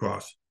 1/2 inch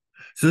across.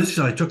 So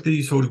I took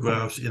these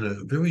photographs in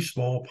a very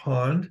small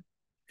pond.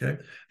 Okay,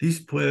 these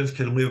plants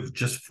can live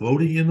just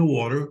floating in the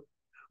water,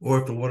 or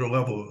if the water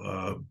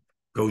level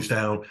goes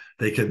down,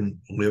 they can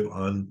live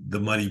on the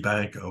muddy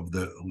bank of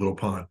the little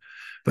pond.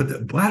 But the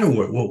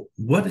bladderwort, well,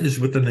 what is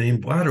with the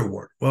name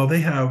bladderwort? Well,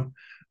 they have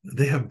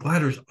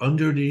bladders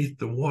underneath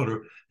the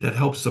water that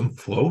helps them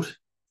float.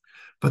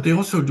 But they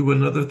also do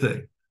another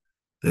thing.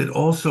 It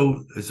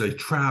also is a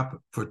trap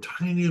for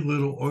tiny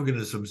little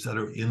organisms that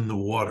are in the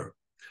water.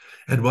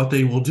 And what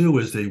they will do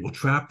is they will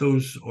trap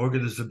those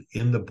organisms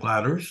in the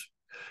bladders,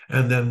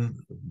 and then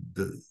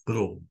the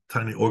little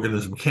tiny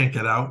organism can't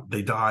get out,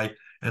 they die,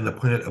 and the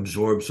plant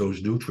absorbs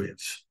those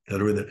nutrients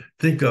that are in it.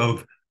 Think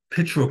of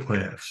pitcher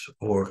plants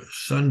or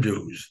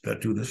sundews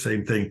that do the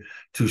same thing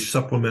to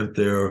supplement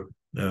the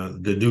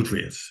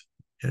nutrients.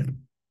 Okay.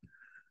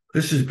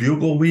 This is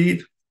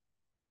bugleweed,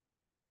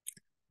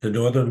 the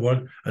northern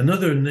one.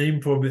 Another name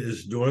for it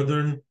is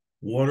northern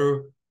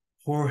water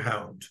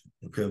horehound.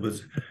 Okay,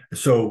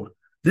 so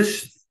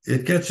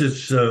it gets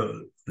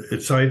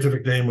its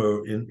scientific name,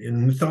 or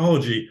in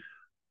mythology,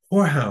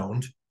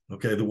 horehound.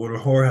 Okay, the water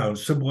horehound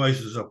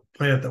symbolizes a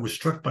plant that was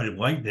struck by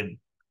lightning,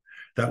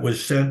 that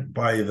was sent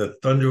by the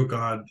thunder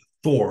god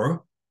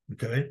Thor.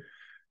 Okay,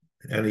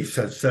 and he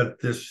sent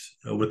this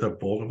with a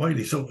bolt of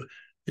lightning. So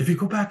if you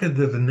go back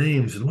into the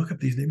names and look up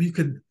these names, you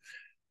could.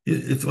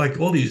 It's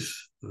like all these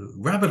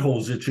rabbit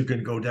holes that you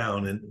can go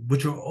down, and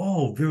which are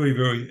all very,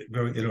 very,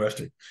 very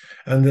interesting.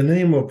 And the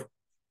name of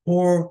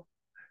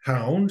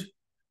horehound,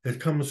 it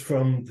comes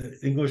from the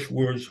English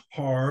words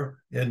har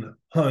and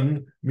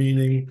hun,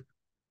 meaning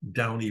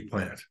downy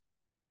plant.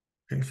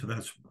 Okay, so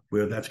that's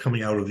where that's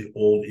coming out of the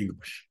Old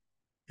English.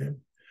 Okay,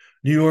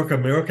 New York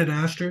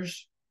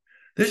American-asters.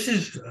 This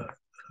is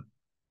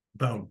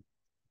about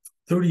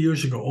 30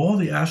 years ago. All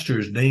the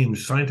asters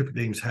names, scientific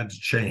names, had to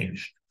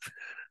change.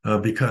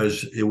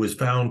 Because it was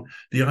found,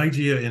 the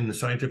idea in the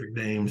scientific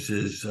names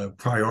is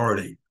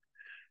priority.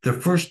 The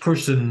first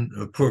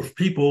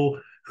people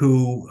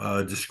who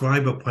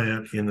describe a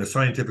plant in the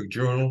scientific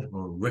journal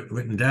or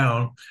written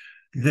down,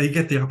 they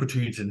get the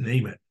opportunity to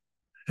name it.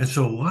 And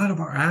so a lot of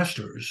our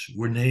asters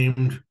were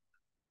named,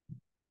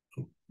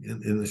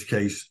 in this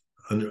case,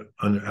 under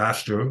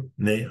aster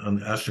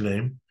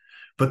name,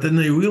 but then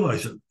they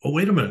realized that, oh,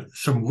 wait a minute,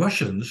 some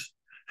Russians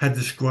had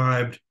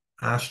described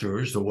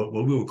asters, or what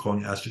we were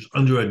calling asters,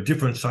 under a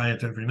different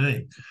scientific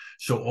name.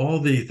 So all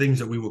the things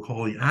that we were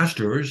calling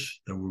asters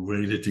that were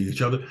related to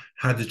each other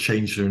had to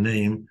change their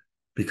name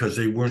because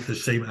they weren't the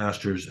same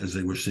asters as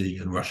they were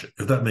seeing in Russia,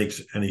 if that makes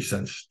any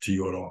sense to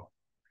you at all.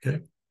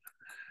 Okay.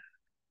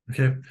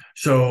 Okay.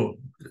 So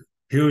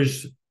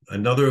here's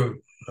another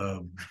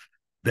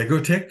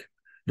beggar-tick.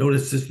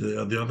 Notice this,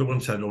 the other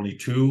ones had only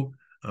two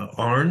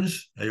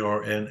arns,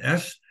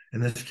 A-R-N-S. In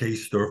this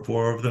case, there are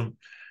four of them.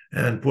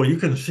 And boy, you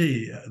can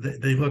see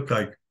they look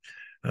like,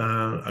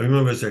 I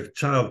remember as a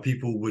child,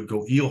 people would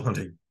go eel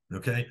hunting,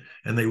 okay?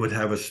 And they would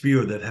have a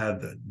spear that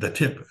had the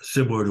tip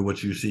similar to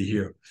what you see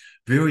here.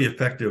 Very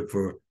effective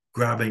for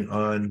grabbing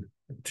on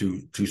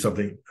to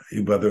something,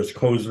 whether it's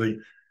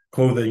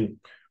clothing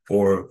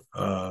or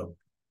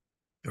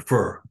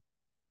fur.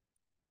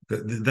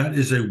 That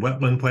is a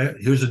wetland plant.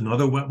 Here's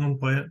another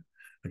wetland plant.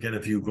 Again,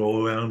 if you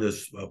go around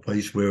this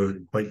place where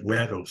quite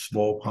wet or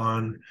small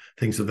pond,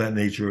 things of that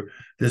nature,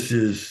 this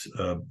is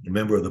a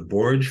member of the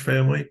borage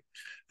family.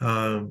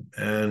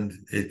 And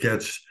it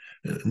gets,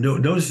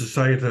 notice the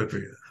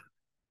scientific,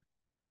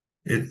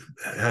 it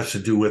has to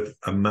do with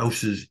a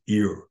mouse's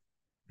ear,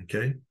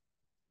 okay?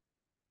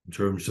 In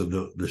terms of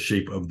the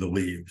shape of the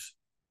leaves.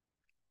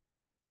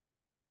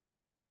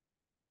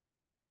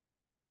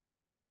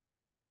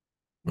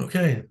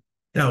 Okay,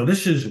 now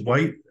this is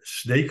white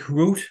snake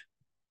root.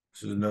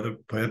 This is another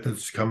plant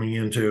that's coming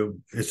into,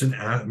 it's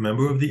a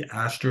member of the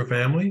aster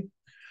family,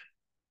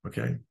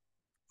 okay,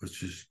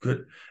 which is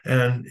good.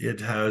 And it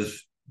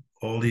has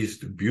all these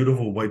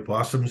beautiful white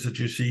blossoms that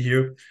you see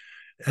here.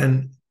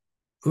 And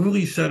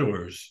early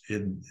settlers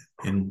in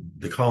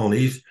the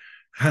colonies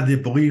had the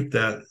belief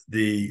that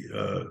the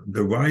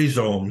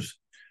rhizomes,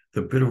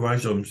 the bitter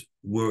rhizomes,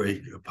 were a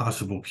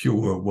possible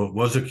cure, what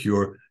was a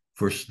cure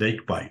for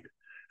snake bite.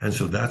 And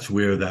so that's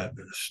where that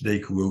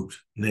snake root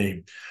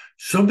name.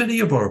 So many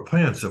of our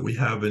plants that we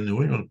have in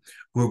New England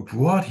were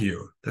brought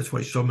here. That's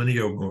why so many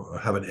of them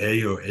have an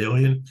A or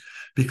alien,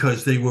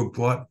 because they were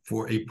brought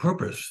for a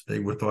purpose. They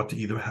were thought to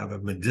either have a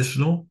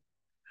medicinal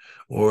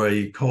or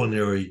a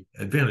culinary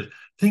advantage.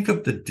 Think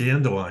of the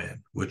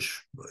dandelion,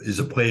 which is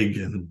a plague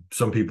in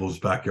some people's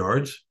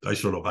backyards. I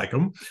sort of like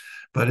them.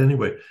 But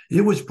anyway, it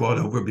was brought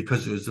over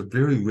because it was a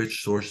very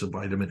rich source of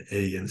vitamin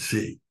A and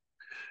C.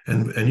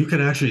 And you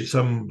can actually,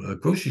 some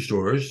grocery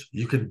stores,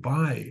 you can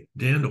buy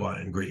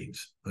dandelion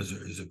greens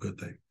is a good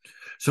thing.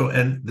 So,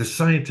 and the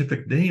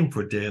scientific name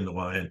for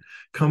dandelion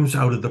comes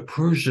out of the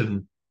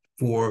Persian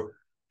for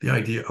the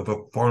idea of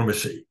a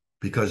pharmacy,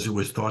 because it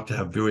was thought to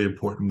have very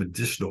important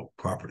medicinal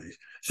properties.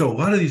 So a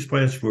lot of these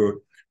plants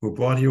were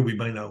brought here. We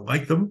might not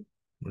like them,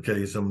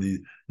 okay, some of the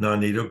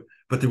non-native,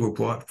 but they were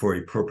brought for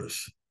a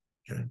purpose,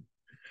 okay?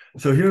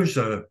 So here's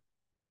a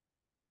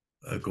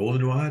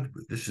goldenrod.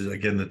 This is,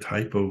 again, the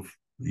time of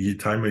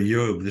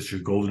year of this. Your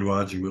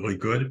goldenrods are really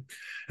good.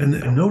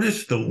 And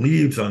notice the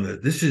leaves on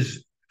it. This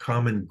is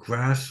common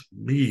grass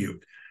leaf.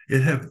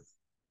 It have,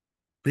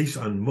 based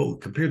on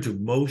compared to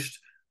most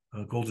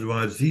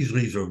goldenrods, these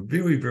leaves are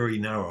very, very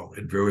narrow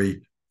and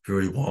very,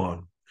 very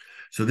long.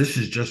 So this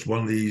is just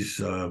one of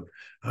these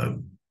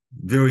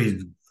very,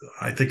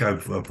 I think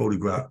I've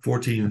photographed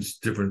 14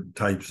 different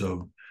types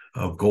of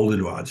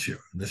goldenrods here.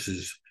 And this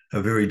is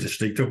a very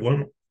distinctive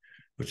one,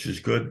 which is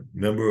good.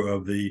 Member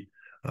of the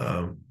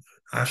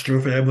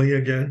aster family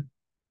again.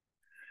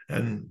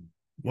 And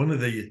one of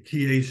the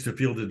key aids to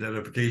field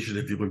identification,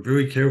 if you look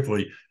very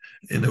carefully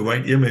in the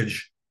right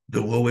image,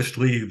 the lowest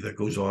leaf that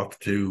goes off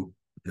to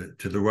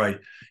the right,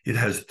 it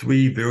has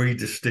 3 very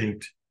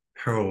distinct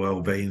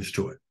parallel veins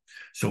to it.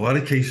 So a lot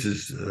of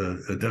cases,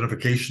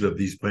 identification of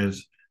these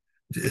plants,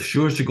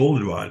 sure it's a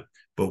goldenrod,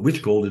 but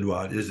which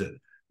goldenrod is it?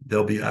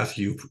 They'll be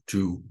asking you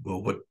to,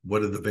 well,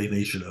 what do the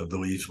veination of the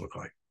leaves look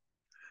like?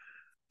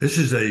 This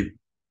is a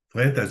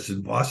plant that's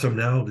in blossom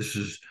now. This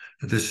is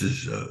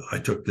I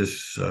took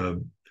this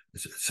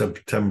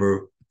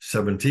September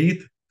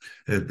 17th.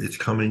 It's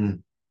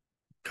coming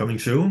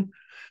soon.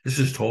 This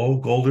is tall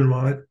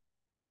goldenrod.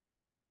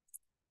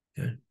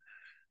 Okay.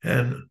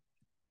 And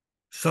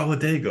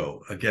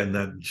Solidago, again,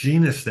 that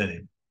genus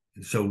name.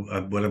 So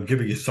when I'm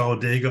giving you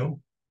Solidago,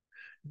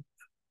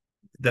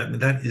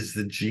 that is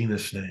the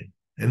genus name.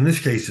 In this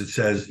case, it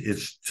says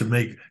it's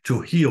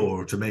to heal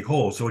or to make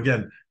whole. So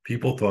again,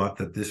 people thought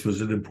that this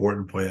was an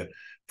important plant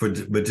for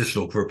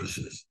medicinal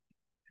purposes.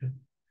 Okay.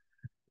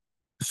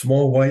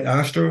 Small white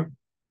aster,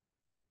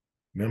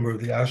 member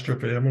of the aster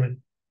family.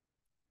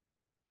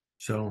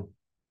 So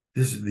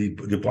this is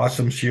the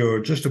blossoms here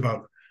are just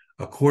about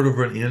 1/4 of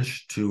an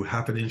inch to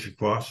 1/2 an inch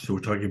across. So we're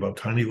talking about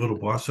tiny little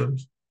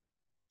blossoms,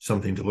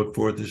 something to look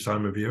for at this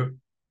time of year.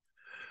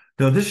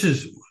 Now this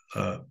is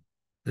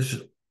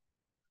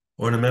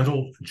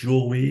ornamental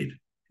jewelweed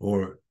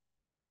or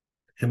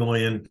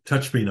Himalayan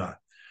touch-me-not.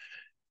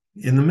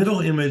 In the middle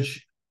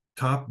image,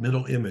 top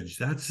middle image,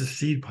 that's the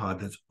seed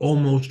pod that's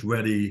almost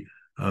ready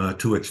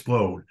to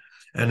explode.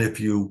 And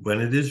when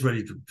it is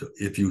ready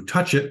if you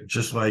touch it,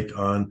 just like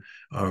on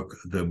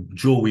the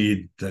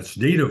jewelweed that's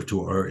native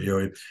to our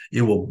area,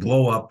 it will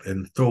blow up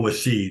and throw a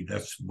seed.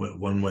 That's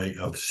one way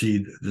of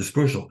seed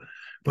dispersal.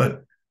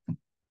 But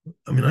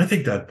I mean, I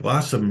think that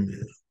blossom,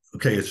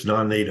 okay, it's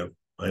non-native.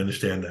 I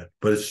understand that,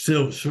 but it's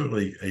still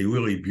certainly a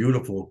really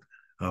beautiful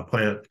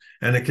plant.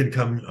 And it can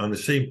come on the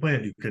same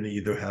plant. You can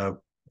either have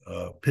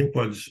pink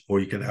ones or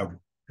you can have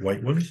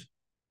white ones.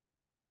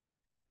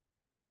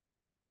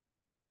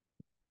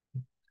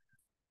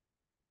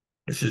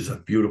 This is a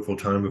beautiful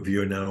time of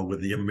year now where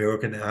the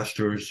American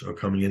asters are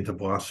coming into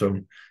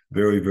blossom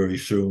very, very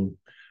soon.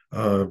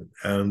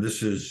 And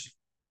this is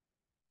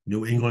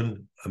New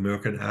England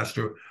American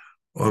aster,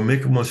 or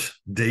Michaelmas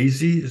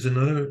daisy is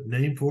another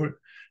name for it.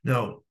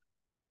 Now,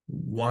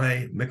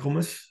 why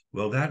Michaelmas?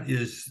 Well,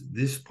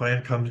 this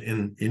plant comes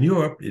in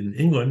Europe, in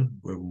England,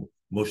 where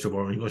most of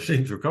our English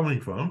names are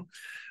coming from.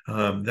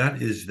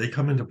 They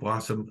come into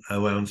blossom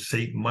around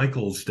St.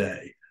 Michael's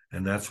Day,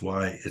 and that's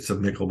why it's a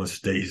Michaelmas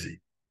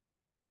daisy.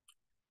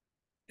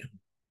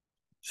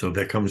 So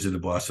that comes into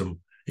blossom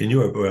in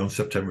Europe around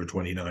September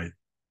 29th.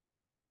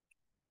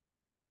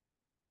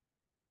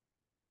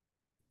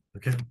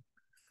 Okay.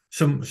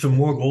 Some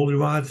more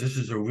goldenrods. This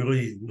is a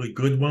really, really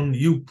good one.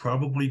 You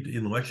probably,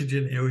 in the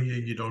Lexington area,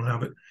 you don't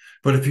have it.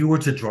 But if you were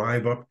to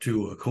drive up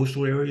to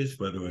coastal areas,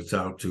 whether it's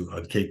out to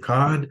Cape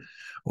Cod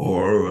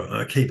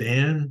or Cape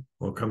Ann,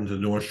 or come to the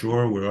North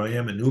Shore where I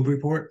am in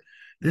Newburyport,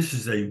 this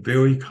is a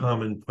very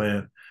common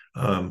plant.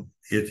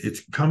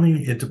 It's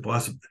coming into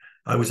blossom.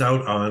 I was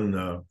out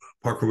on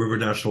Parker River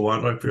National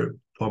Wildlife Area,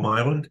 Plum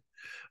Island,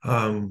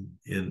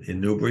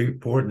 in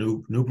Newburyport,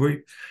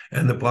 Newbury,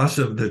 and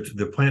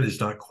the plant is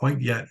not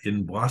quite yet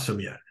in blossom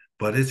yet,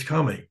 but it's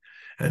coming.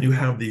 And you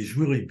have these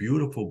really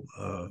beautiful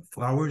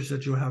flowers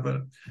that you have in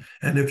it.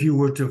 And if you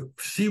were to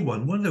see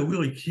one of the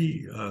really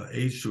key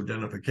aids to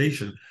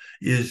identification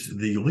is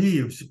the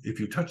leaves. If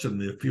you touch them,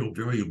 they feel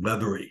very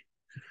leathery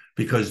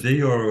because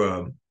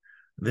they're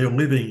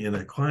living in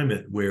a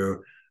climate where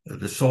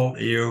the salt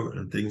air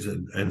and things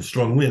and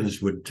strong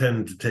winds would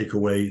tend to take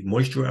away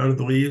moisture out of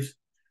the leaves.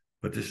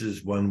 But this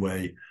is one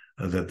way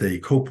that they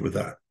cope with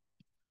that.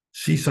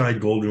 Seaside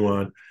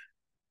goldenrod,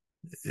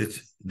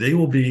 they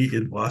will be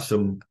in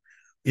blossom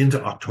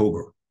into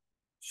October.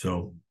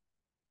 So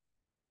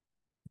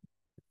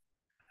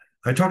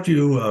I talked to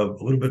you a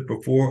little bit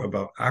before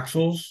about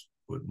axils.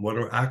 What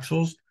are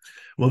axils?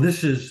 Well,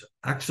 this is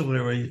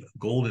axillary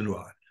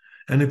goldenrod.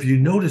 And if you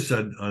notice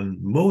that on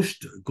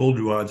most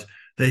goldenrods,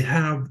 they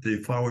have the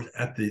flowers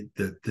at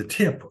the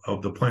tip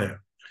of the plant.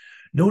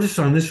 Notice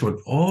on this one,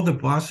 all the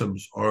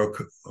blossoms are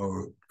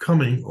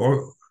coming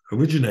or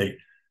originate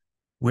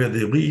where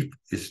the leaf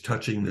is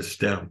touching the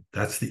stem.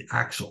 That's the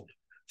axil.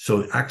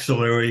 So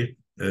axillary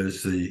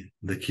is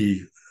the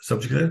key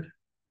subject.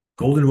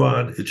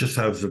 Goldenrod, it just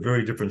has a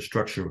very different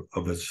structure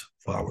of its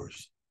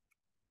flowers.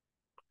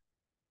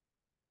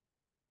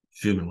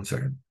 Excuse me one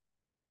second.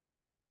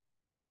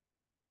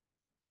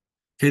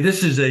 Okay,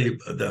 this is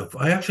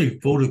I actually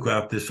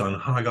photographed this on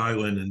Hog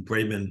Island in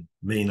Bremen,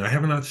 Maine. I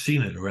have not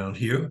seen it around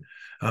here,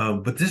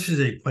 but this is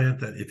a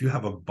plant that if you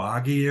have a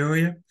boggy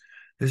area,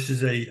 this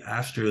is a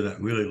aster that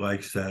really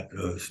likes that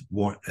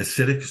more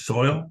acidic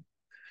soil.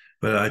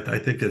 but I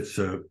think it's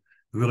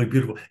really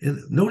beautiful. And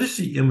notice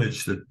the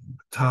image, the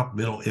top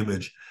middle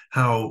image,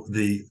 how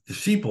the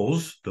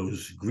sepals,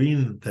 those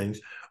green things,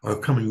 are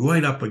coming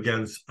right up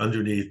against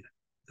underneath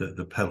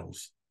the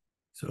petals.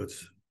 So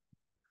it's,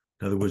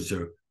 in other words,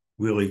 they're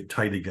really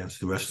tight against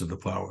the rest of the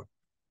flower.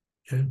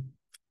 Okay.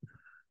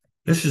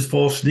 This is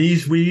fall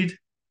sneezeweed,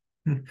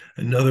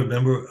 another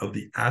member of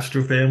the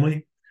aster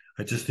family.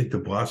 I just think the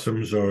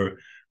blossoms are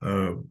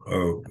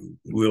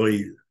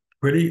really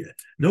pretty.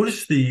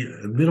 Notice the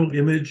middle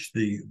image,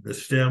 the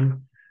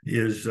stem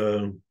is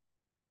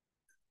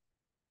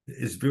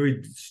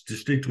very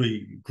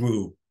distinctly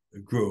groove.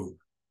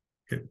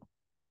 Okay.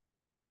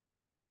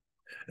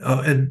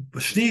 And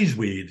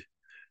sneezeweed,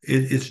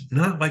 it's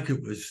not like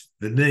it was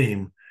the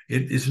name.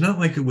 It's not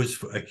like it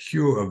was a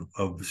cure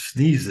of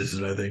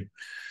sneezes, I think,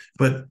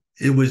 but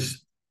it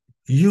was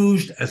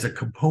used as a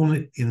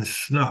component in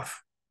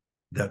snuff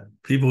that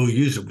people who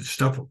use it would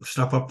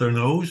stuff up their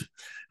nose,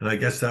 and I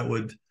guess that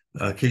would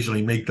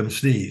occasionally make them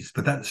sneeze.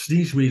 But that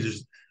sneezeweed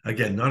is,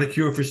 again, not a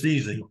cure for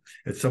sneezing.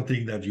 It's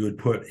something that you would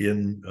put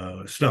in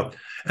snuff.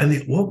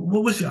 And what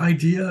was the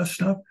idea of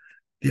snuff?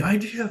 The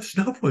idea of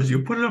snuff was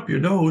you put it up your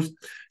nose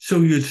so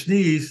you'd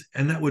sneeze,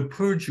 and that would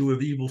purge you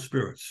of evil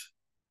spirits.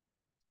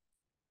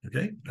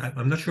 Okay,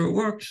 I'm not sure it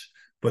works,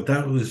 but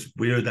that was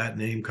where that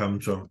name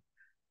comes from.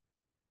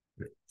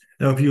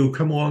 Now, if you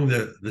come along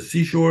the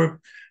seashore,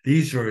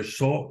 these are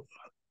salt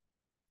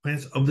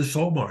plants of the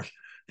salt marsh.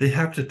 They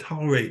have to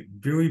tolerate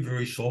very,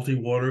 very salty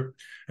water,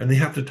 and they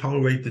have to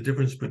tolerate the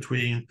difference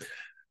between,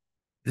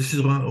 this is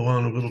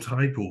along a little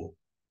tide pool,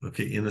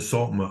 okay, in the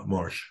salt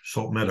marsh,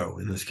 salt meadow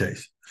in this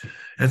case.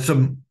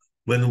 And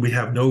when we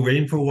have no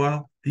rain for a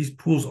while, these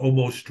pools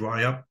almost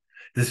dry up.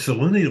 The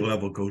salinity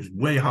level goes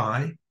way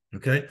high,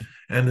 okay,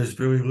 and there's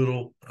very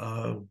little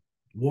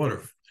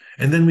water.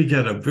 And then we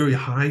get a very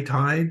high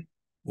tide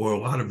or a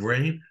lot of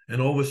rain,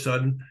 and all of a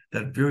sudden,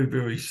 that very,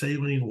 very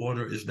saline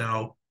water is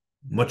now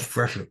much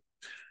fresher.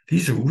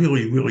 These are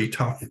really, really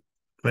tough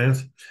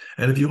plants.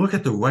 And if you look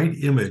at the right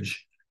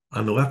image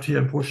on the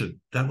left-hand portion,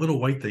 that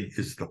little white thing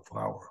is the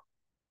flower.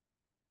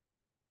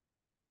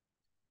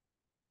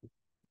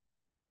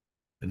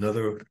 In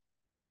other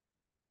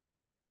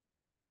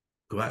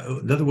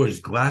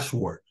words,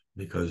 glasswort,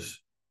 because,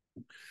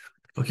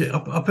 okay,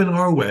 up in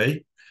our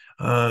way,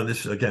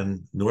 this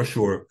again, North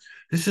Shore,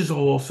 this is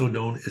also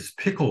known as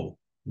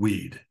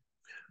pickleweed.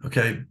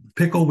 Okay,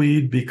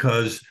 pickleweed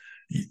because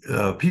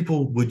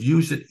people would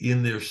use it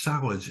in their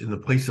salads in the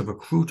place of a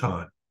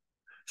crouton.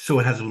 So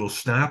it has a little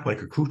snap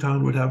like a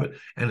crouton would have it,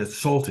 and it's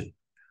salty.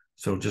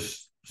 So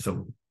just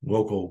some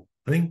local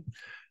thing.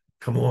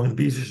 Come along the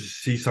beach, this is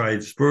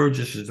seaside spurge.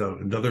 This is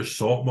another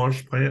salt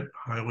marsh plant,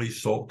 highly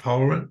salt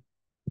tolerant.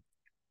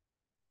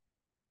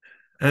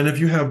 And if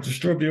you have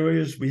disturbed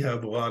areas, we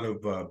have a lot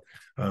of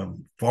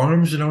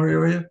farms in our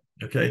area,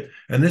 okay?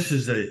 And this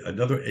is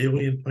another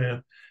alien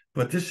plant,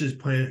 but this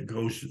plant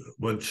goes,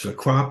 once a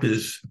crop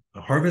is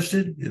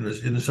harvested in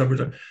the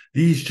summertime,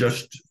 these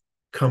just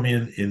come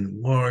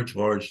in large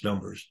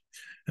numbers.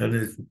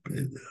 And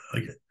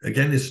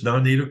again, it's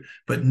non-native,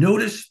 but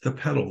notice the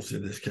petals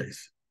in this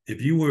case. If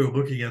you were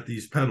looking at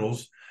these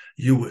petals,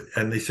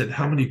 and they said,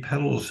 how many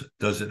petals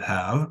does it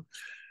have?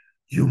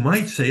 You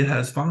might say it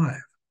has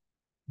 5.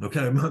 Okay,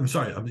 I'm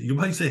sorry, you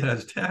might say it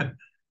has 10,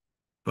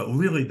 but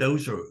really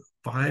those are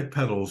 5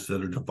 petals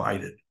that are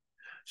divided.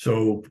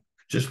 So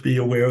just be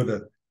aware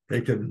that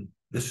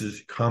this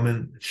is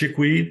common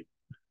chickweed.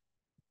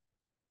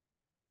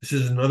 This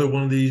is another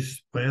one of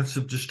these plants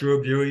of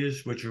disturbed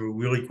areas, which are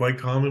really quite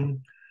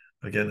common.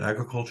 Again,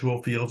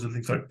 agricultural fields and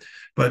things like that.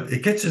 But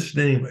it gets its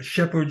name,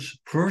 shepherd's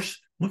purse.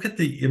 Look at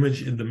the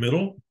image in the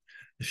middle.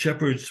 The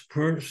shepherd's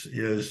purse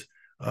is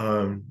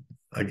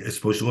it's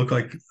supposed to look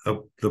like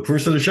the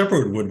purse that a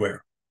shepherd would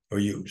wear or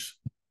use.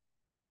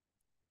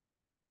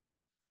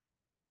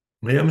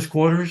 Lamb's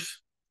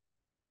quarters.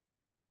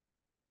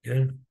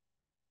 Okay.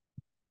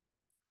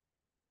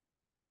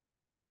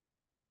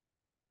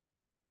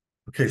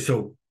 Okay,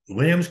 so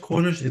lamb's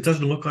quarters, it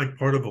doesn't look like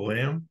part of a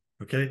lamb.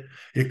 Okay,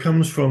 it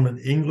comes from an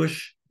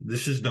English,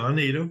 this is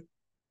non-native.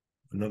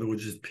 In other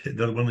words,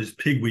 the other one is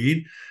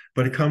pigweed,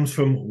 but it comes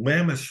from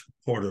Lammas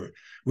quarter,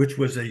 which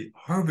was a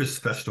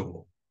harvest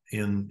festival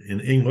in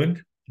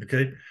England.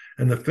 Okay,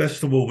 and the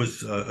festival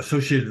was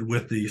associated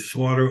with the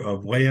slaughter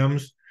of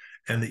lambs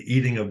and the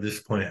eating of this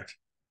plant.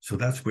 So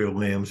that's where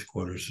lamb's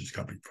quarters is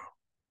coming from,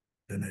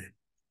 the name.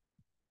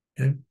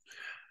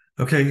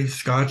 Okay, okay,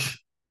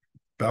 Scotch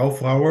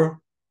Bellflower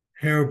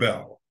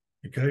Harebell.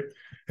 Okay,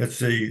 this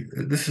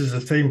is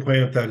the same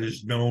plant that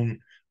is known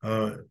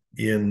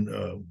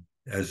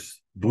as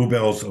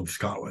bluebells of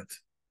Scotland.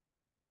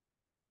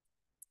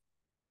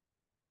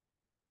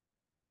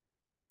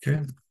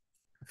 Okay,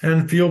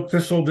 and field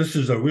thistle. This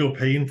is a real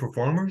pain for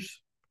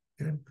farmers.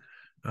 Okay,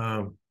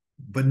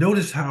 but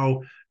notice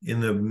how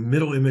in the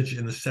middle image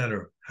in the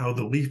center, how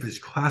the leaf is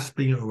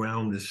clasping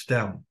around the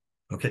stem.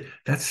 Okay,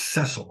 that's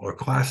sessile or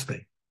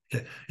clasping.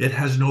 Okay, it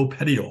has no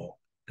petiole.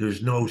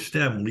 There's no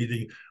stem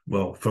leading,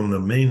 well, from the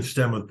main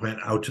stem of the plant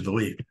out to the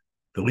leaf.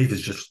 The leaf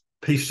is just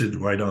pasted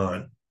right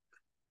on.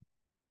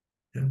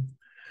 Yeah.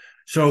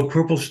 So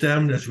purple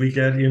stemmed, as we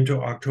get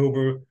into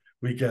October,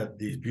 we get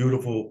these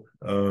beautiful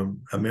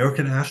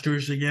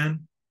American-asters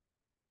again.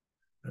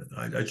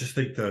 I just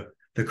think the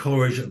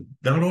coloration,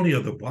 not only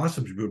of the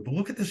blossoms, but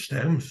look at the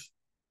stems.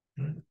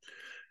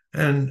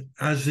 And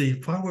as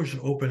the flowers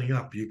are opening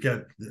up, you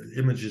get the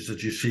images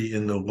that you see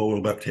in the lower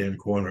left-hand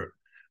corner,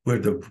 where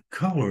the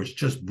color is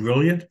just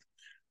brilliant.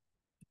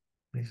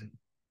 Amazing.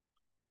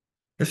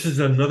 This is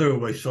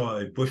another, I saw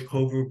a bush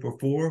clover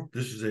before.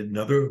 This is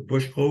another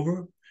bush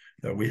clover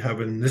that we have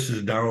this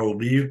is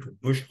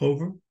narrow-leaved bush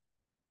clover.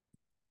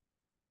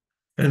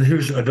 And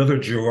here's another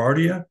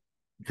Gerardia.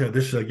 Okay,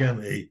 this is,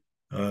 again,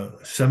 a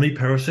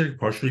semi-parasitic,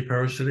 partially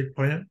parasitic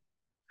plant.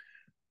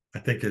 I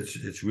think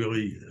it's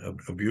really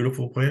a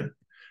beautiful plant.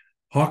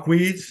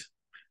 Hawkweeds.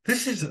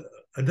 This is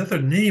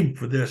another name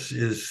for this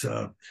is,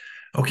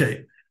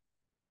 okay,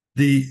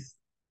 the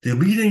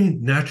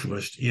leading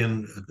naturalist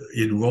in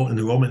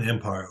the Roman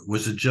Empire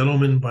was a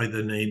gentleman by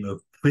the name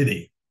of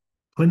Pliny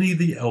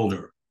the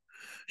Elder.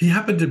 He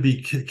happened to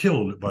be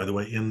killed, by the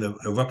way, in the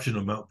eruption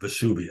of Mount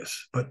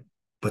Vesuvius, but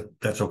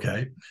that's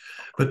okay.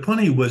 But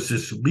Pliny was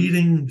this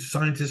leading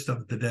scientist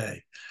of the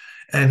day,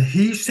 and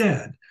he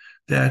said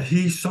that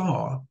he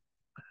saw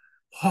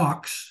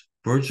hawks,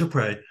 birds of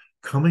prey,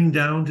 coming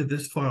down to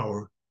this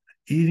flower,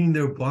 eating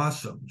their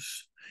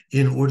blossoms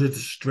in order to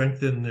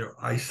strengthen their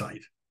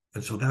eyesight.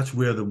 And so that's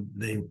where the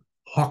name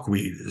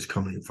hawkweed is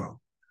coming from.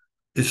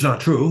 It's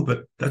not true,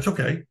 but that's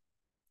okay.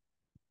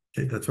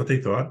 Okay, that's what they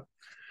thought.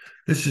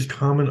 This is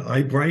common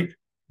eyebright.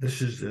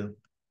 This is a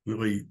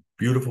really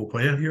beautiful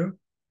plant here.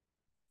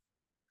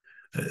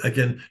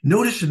 Again,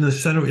 notice in the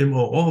center,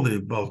 all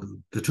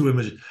the two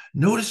images,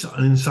 notice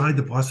inside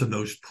the blossom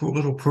those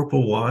little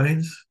purple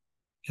lines.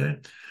 Okay,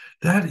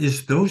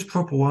 those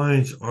purple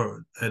lines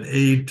are an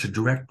aid to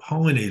direct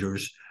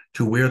pollinators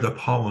to where the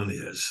pollen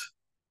is.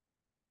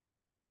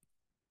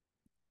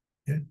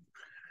 Okay.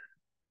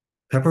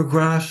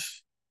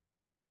 Peppergrass.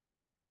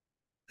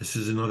 This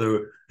is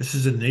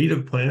a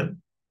native plant.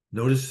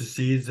 Notice the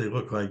seeds, they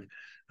look like,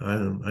 I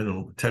don't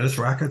know, tennis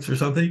rackets or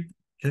something.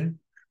 Okay.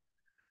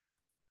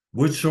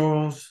 Wood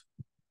sorrels.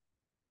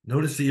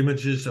 Notice the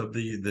images of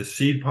the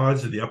seed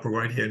pods in the upper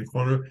right-hand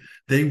corner.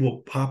 They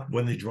will pop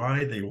when they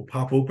dry. They will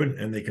pop open,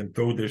 and they can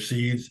throw their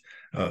seeds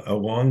a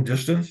long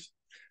distance,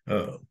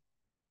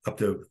 up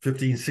to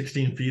 15,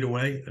 16 feet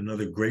away.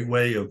 Another great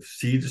way of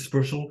seed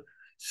dispersal,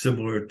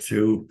 similar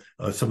to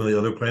some of the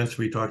other plants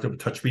we talked about,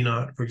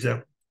 touch-me-not, for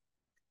example.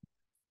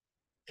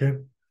 Okay,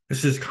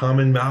 this is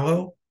common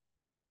mallow.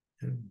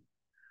 Okay.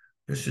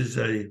 This is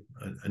a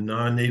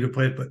non-native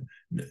plant, but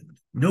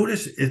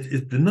notice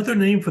another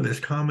name for this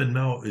common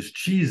mallow is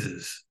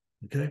cheeses.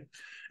 Okay,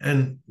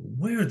 and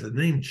where did the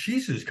name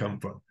cheeses come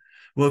from?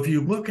 Well, if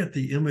you look at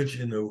the image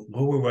in the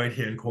lower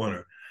right-hand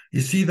corner,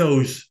 you see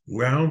those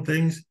round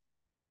things.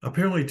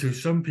 Apparently, to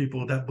some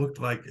people, that looked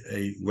like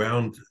a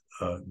round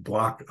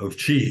block of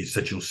cheese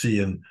that you'll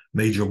see in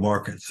major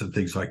markets and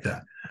things like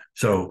that.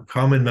 So,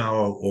 common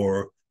mallow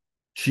or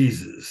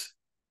cheeses.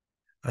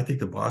 I think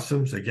the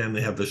blossoms, again, they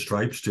have the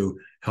stripes to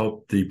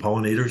help the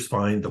pollinators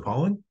find the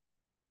pollen.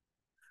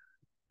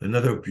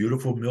 Another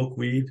beautiful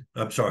milkweed,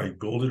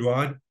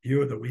 goldenrod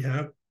here that we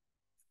have.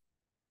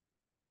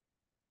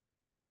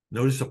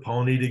 Notice a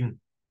pollinating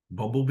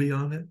bumblebee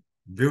on it.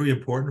 Very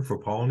important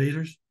for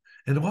pollinators.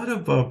 And a lot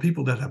of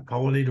people that have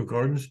pollinator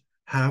gardens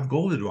have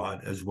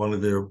goldenrod as one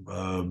of their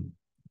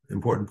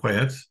important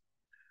plants.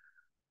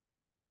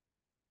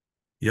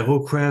 Yellow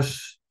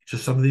cress,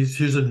 just some of these.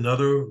 Here's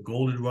another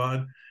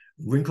goldenrod,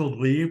 wrinkled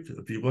leaved.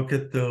 If you look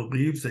at the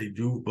leaves, they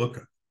do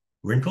look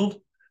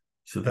wrinkled.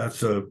 So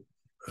that's a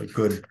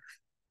good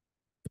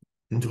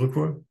thing to look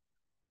for.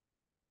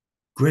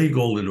 Gray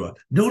goldenrod.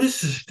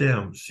 Notice the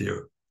stems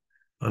here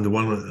on the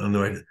one on the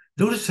right.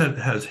 Notice that it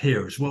has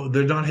hairs. Well,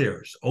 they're not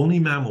hairs. Only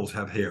mammals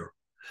have hair.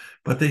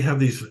 But they have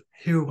these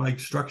hair-like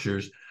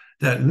structures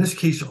that in this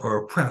case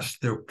are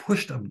oppressed. They're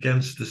pushed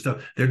against the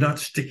stuff. They're not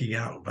sticking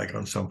out like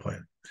on some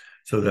plant.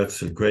 So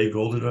that's a gray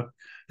goldenrod.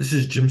 This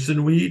is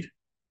Jimson weed.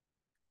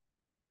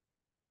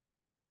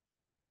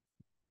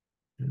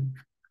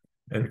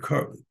 And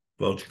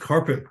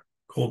carpet,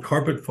 called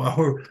carpet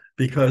flower,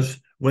 because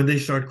when they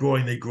start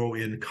growing, they grow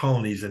in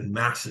colonies and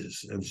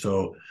masses. And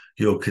so,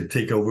 could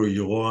take over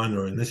your lawn,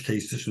 or in this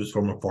case, this was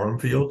from a farm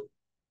field.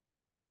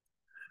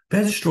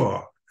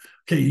 Bedstraw.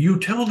 Okay, you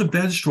tell the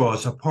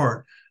bedstraws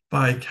apart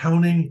by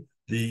counting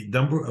the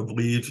number of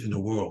leaves in the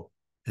whorl.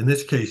 In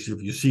this case,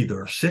 if you see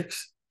there are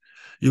 6,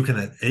 you can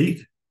have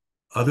 8.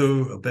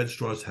 Other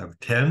bedstraws have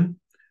 10,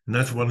 and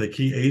that's one of the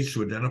key aids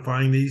to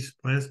identifying these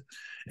plants.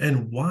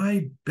 And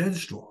why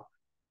bedstraw?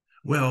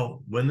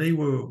 Well, when they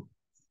were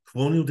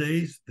colonial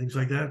days, things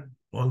like that,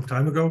 a long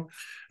time ago,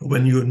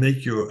 when you would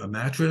make a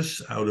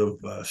mattress out of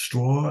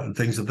straw and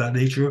things of that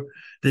nature,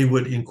 they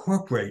would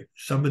incorporate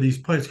some of these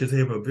plants because they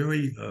have a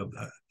very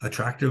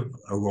attractive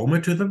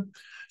aroma to them.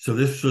 So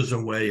this was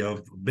a way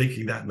of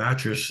making that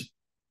mattress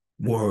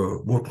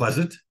more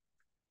pleasant.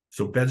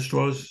 So bed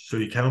straws, so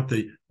you count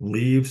the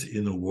leaves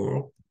in the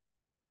whorl.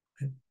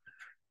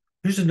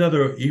 Here's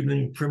another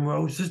evening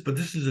primrose, but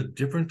this is a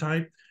different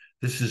type.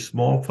 This is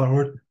small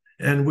flowered.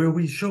 And where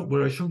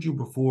what I showed you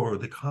before,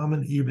 the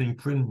common evening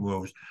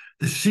primrose,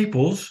 the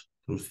sepals,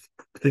 those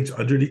things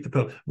underneath the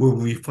petal, were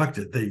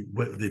reflected.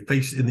 They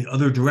faced in the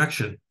other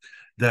direction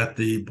that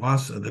the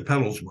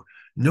petals were.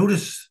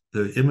 Notice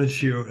the image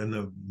here in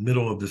the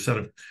middle of the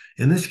center.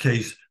 In this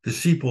case, the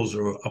sepals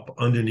are up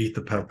underneath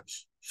the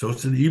petals. So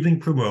it's an evening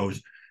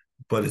primrose,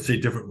 but it's a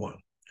different one.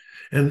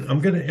 And I'm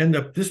going to end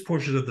up this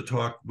portion of the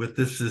talk with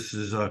this. This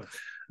is a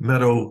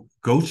meadow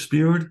goat's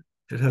beard.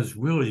 It has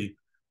really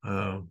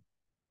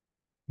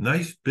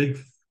nice big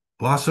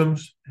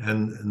blossoms,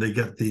 and they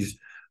get these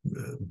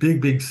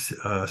big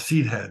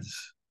seed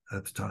heads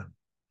at the time.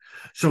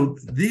 So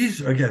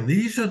these are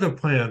the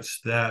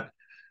plants that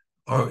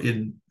are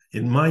in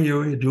my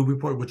area,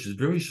 Newburyport, which is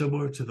very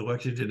similar to the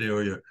Lexington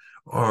area,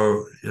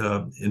 are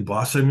in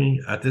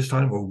blossoming at this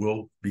time or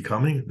will be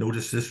coming.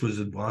 Notice this was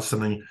in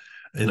blossoming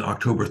in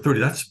October 30.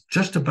 That's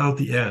just about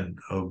the end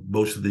of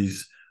most of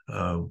these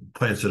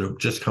plants that are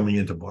just coming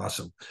into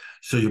blossom.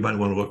 So you might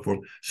want to look for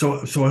them.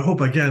 So I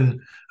hope, again,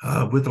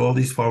 with all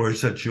these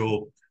flowers, that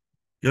you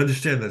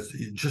understand that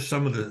just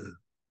some of the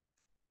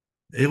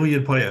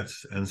alien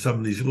plants and some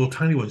of these little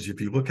tiny ones, if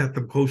you look at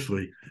them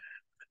closely,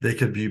 they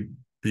can be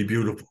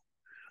beautiful.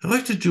 I'd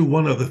like to do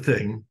one other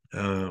thing.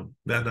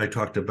 Matt and I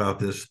talked about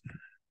this.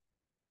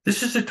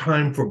 This is a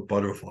time for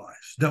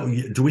butterflies. Now,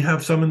 do we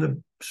have some in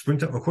the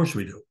springtime? Of course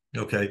we do.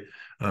 Okay.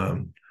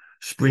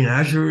 Spring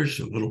azures,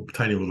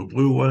 tiny little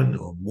blue one,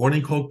 or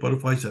morning cloak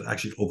butterflies that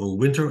actually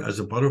overwinter as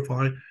a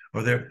butterfly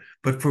are there.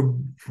 But for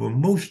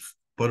most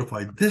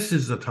butterfly, this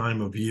is the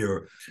time of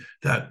year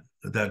that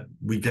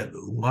we get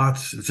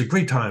lots. It's a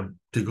great time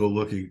to go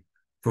looking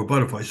for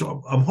butterflies.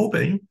 So I'm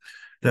hoping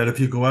that if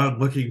you go out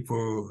looking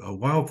for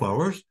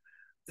wildflowers,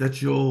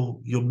 that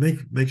you'll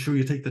make sure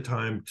you take the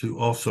time to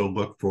also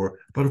look for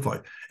butterfly.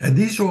 And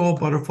these are all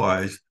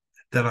butterflies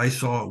that I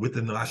saw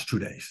within the last 2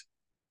 days.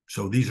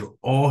 So these are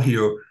all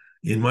here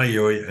in my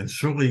area, and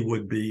certainly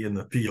would be in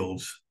the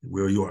fields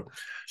where you are.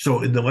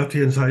 So in the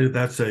left-hand side,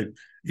 that's a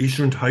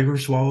eastern tiger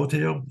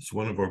swallowtail. It's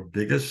one of our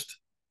biggest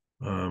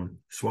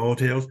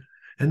swallowtails.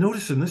 And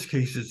notice in this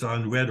case, it's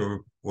on red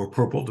or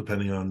purple,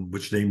 depending on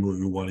which name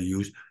you want to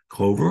use,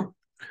 clover.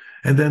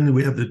 And then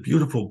we have the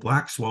beautiful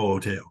black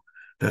swallowtail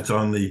that's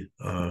on the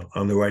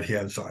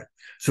right-hand side.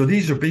 So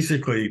these are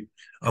basically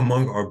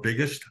among our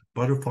biggest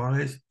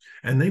butterflies,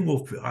 and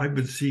I've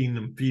been seeing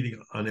them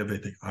feeding on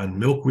everything, on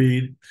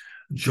milkweed,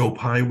 Joe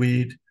Pye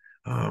weed.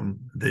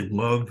 They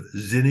love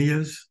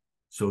zinnias,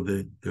 so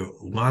there are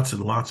lots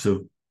and lots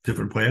of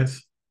different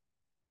plants.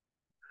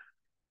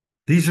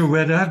 These are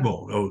red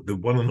admiral. Oh, the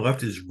one on the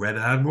left is red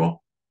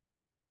admiral,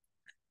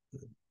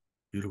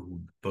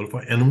 beautiful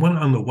butterfly, and the one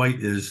on the right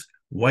is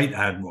white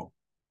admiral.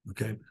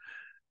 Okay,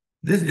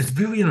 this is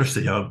very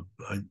interesting.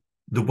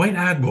 The white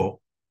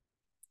admiral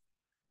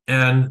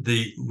and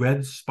the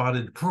red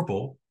spotted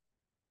purple,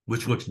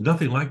 which looks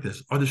nothing like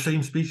this, are the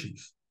same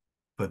species.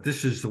 But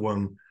this is the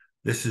one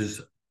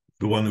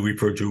we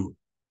refer to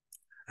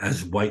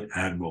as white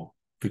admiral,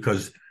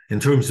 because in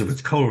terms of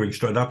its coloring,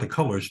 not the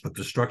colors, but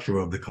the structure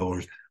of the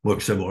colors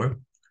look similar.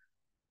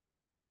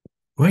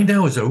 Right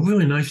now is a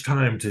really nice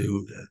time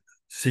to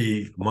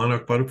see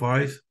monarch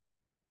butterflies.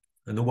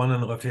 And the one on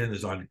the left hand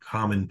is on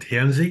common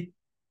tansy.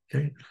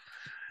 Okay.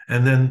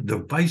 And then the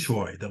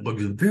viceroy that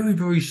looks very,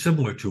 very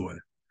similar to it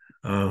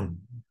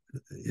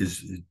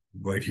is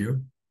right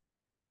here.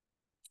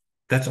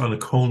 That's on a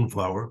cone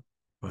flower,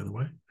 by the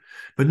way.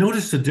 But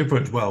notice the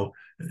difference. Well,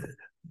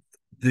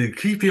 the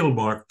key field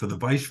mark for the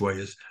viceroy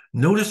is,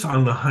 notice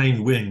on the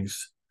hind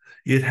wings,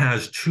 it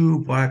has 2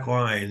 black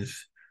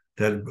lines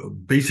that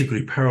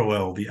basically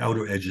parallel the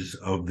outer edges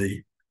of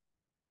the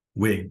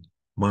wing.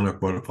 Monarch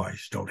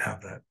butterflies don't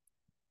have that.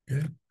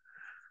 Okay.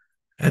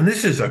 And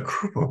this is a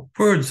group of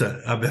birds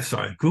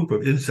group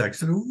of insects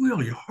that are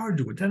really hard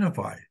to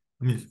identify.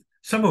 I mean,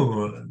 some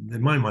of them,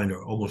 in my mind,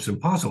 are almost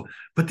impossible.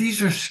 But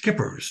these are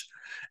skippers.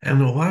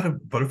 And a lot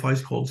of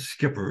butterflies called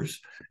skippers.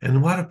 And a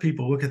lot of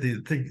people look at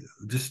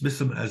dismiss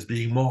them as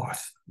being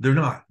moths. They're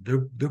not.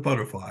 They're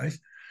butterflies.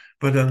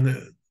 But on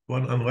the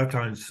one on the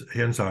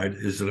left-hand side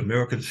is an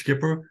American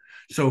skipper.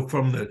 So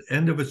from the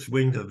end of its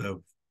wing to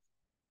the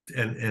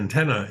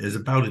antenna is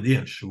about 1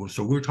 inch.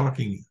 So we're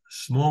talking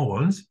small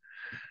ones.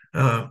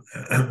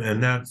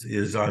 And that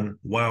is on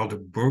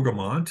wild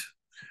bergamot.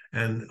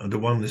 And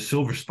the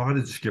silver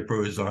spotted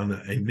skipper is on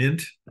a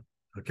mint.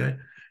 Okay.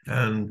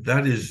 And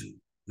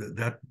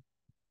that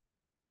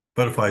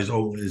butterfly is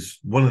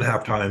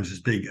 1.5 times as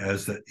big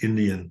as the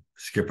Indian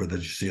skipper that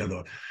you see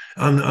on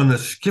the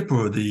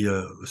skipper,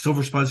 the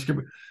silver spotted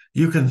skipper.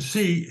 You can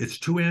see its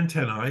 2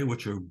 antennae,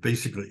 which are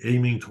basically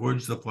aiming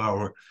towards the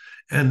flower.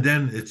 And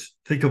then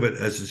think of it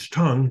as its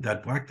tongue,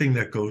 that black thing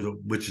that goes,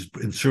 which is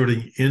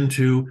inserting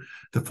into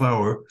the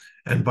flower.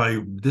 And by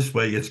this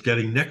way, it's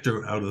getting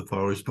nectar out of the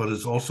flowers, but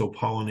it's also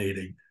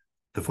pollinating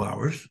the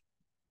flowers.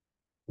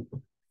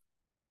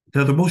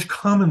 Now, the most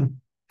common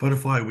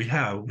butterfly we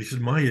have, at least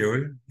in my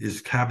area,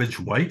 is cabbage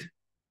white,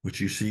 which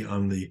you see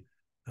on the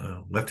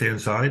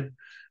left-hand side.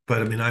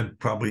 But I mean, I'm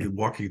probably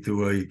walking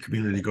through a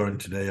community garden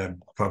today. I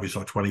probably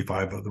saw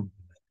 25 of them.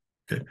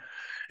 Okay.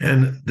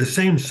 And the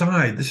same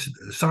side, this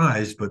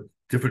size, but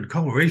different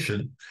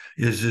coloration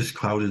is this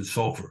clouded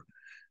sulfur.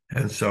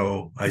 And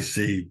so I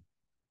see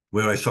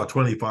where I saw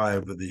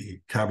 25 of the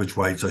cabbage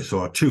whites, I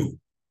saw two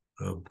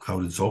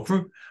clouded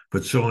sulfur,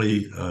 but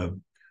certainly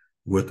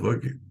worth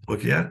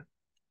looking at.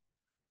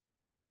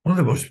 One of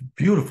the most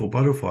beautiful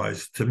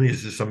butterflies to me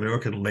is this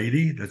American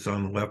lady that's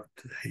on the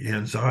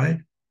left-hand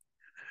side.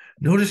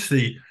 Notice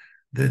the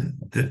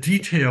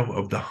detail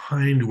of the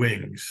hind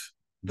wings,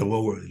 the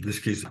lower, in this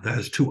case, it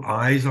has two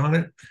eyes on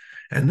it.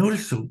 And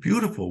notice the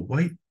beautiful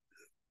white,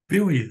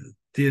 very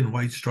thin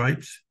white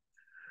stripes.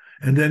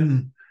 And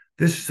then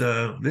this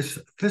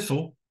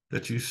thistle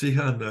that you see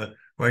on the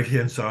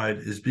right-hand side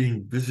is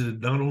being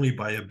visited not only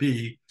by a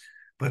bee,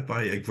 but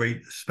by a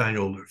great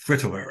spangled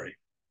fritillary.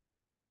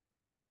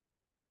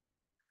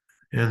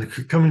 And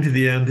coming to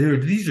the end here,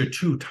 these are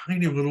two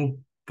tiny little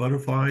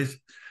butterflies.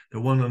 The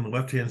one on the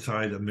left-hand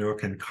side,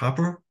 American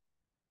copper.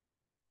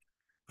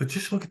 But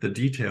just look at the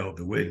detail of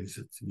the wings.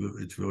 It's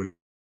really.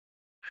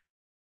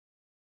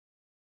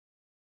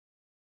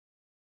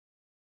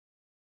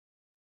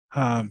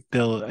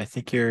 Bill, I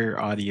think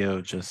your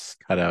audio just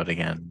cut out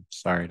again.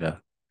 Sorry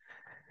to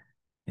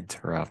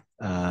interrupt.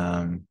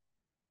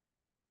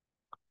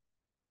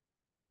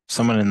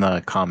 Someone in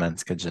the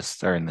comments could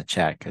just, or in the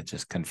chat could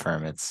just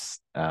confirm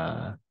it's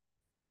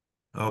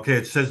Okay,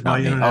 it says my not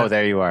me. internet. Oh,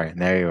 there you are.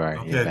 There you are.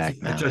 You're Okay, back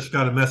I now. just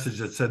got a message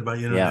that said my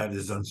Yeah. internet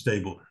is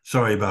unstable.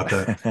 Sorry about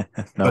that.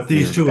 Nope, But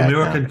these you're two, back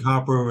now. American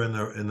copper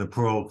and the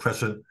pearl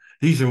crescent,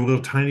 these are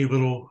little tiny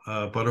little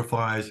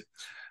butterflies.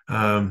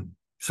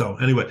 So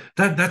anyway,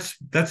 that's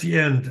the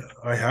end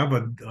I have.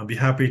 I'll be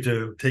happy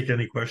to take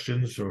any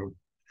questions or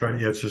try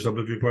to answer some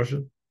of your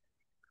questions.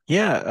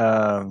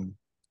 Yeah,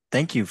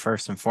 thank you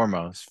first and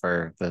foremost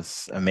for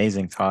this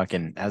amazing talk.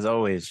 And as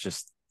always,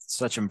 just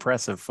such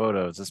impressive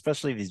photos,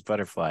 especially these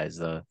butterflies.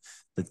 The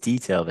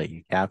detail that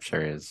you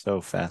capture is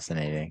so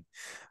fascinating.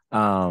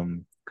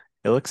 Um,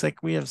 it looks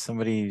like we have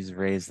somebody who's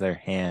raised their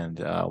hand.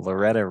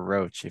 Loretta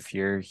Roach, if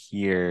you're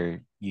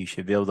here, you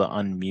should be able to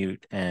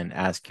unmute and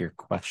ask your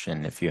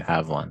question if you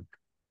have one.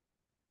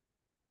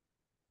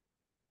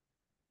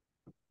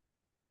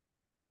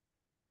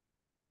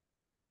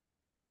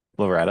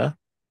 Loretta,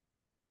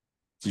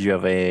 did you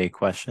have a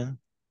question?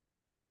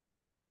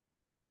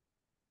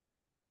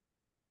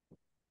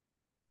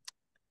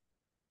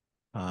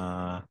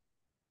 All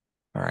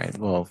right.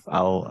 Well,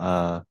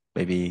 I'll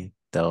maybe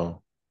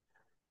they'll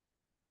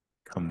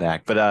come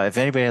back. But if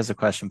anybody has a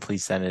question,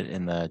 please send it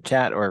in the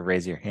chat or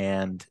raise your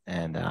hand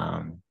and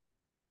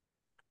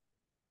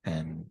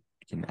you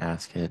can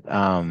ask it.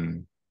 How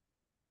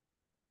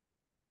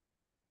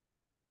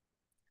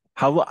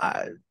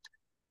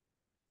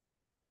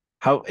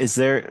how is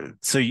there,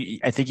 so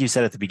I think you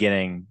said at the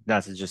beginning,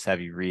 not to just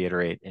have you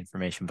reiterate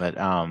information, but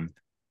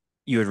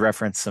you would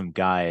reference some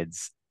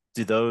guides.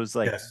 Do those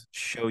like Yes.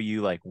 show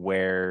you like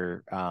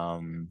where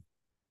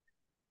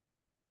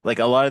like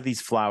a lot of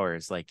these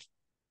flowers, like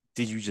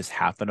did you just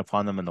happen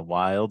upon them in the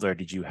wild, or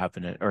did you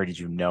happen to, or did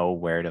you know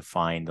where to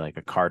find like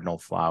a cardinal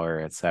flower,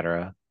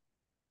 etc.?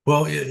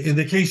 Well, in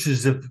the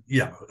cases of,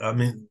 yeah, I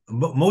mean,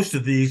 most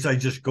of these I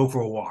just go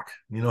for a walk,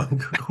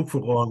 go for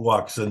long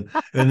walks, and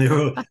in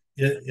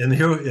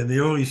the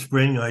early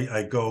spring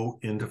I go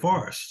into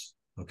forests,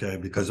 okay,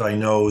 because I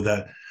know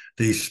that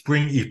the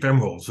spring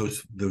ephemerals,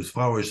 those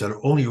flowers that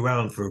are only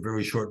around for a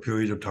very short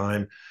period of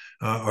time,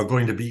 are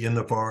going to be in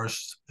the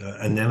forest.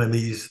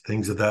 Anemones,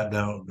 things of that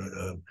now,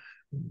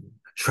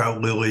 trout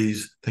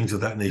lilies, things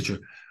of that nature,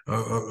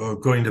 are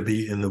going to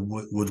be in the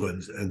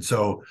woodlands, and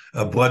so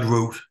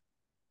bloodroot,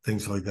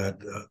 things like that.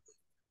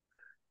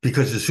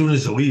 Because as soon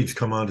as the leaves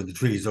come onto the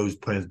trees, those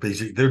plants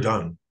basically they're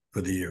done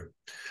for the year.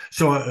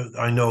 So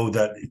I know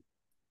that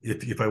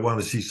if I want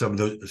to see some of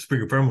those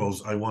spring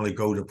ephemerals, I want to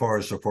go to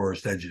forests or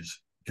forest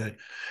edges. Okay,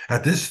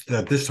 at this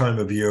time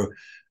of year,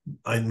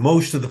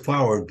 most of the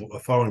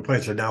flowering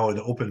plants are now in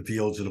open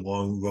fields and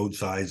along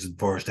roadsides and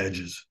forest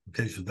edges.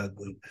 Okay, so that,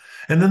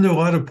 and then there are a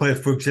lot of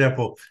plants. For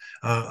example,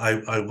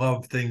 I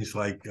love things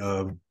like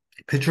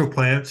pitcher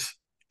plants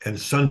and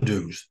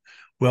sundews.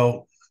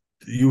 Well,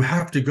 you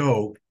have to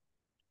go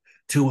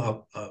to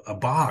a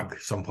bog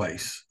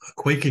someplace, a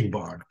quaking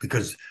bog,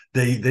 because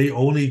they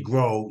only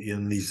grow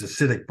in these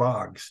acidic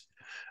bogs,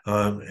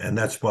 and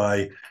that's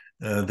why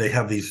they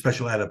have these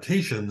special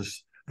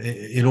adaptations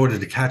in order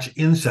to catch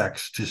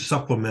insects to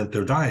supplement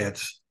their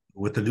diets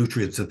with the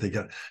nutrients that they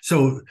get.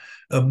 So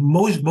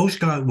most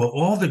guides, well,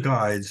 all the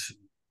guides,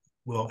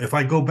 well, if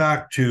I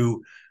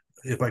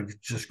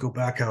just go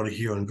back out of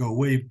here and go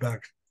way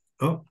back,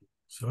 oh,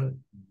 sorry,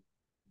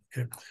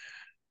 okay.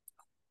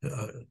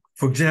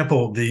 For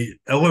example, the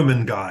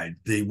Ellerman Guide,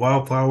 the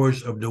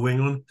Wildflowers of New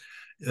England,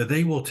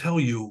 they will tell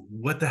you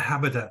what the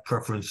habitat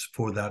preference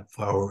for that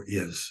flower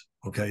is.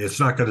 Okay, it's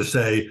not going to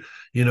say,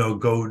 go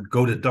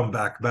to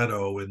Dumbback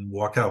Meadow and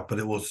walk out, but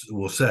it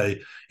will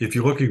say if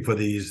you're looking for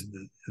these,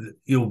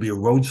 it'll be a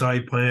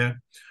roadside plant,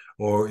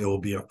 or it will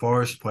be a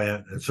forest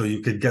plant, and so you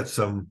could get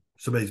some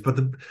eggs. But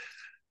the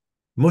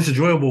most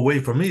enjoyable way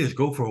for me is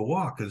go for a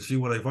walk and see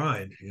what I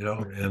find,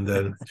 and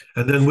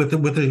then with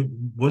the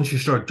once you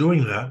start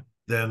doing that,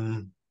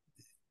 then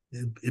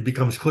it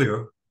becomes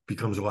clear,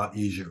 becomes a lot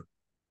easier.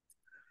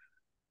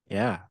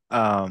 Yeah.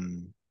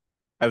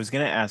 I was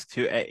gonna ask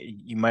too,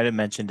 you might have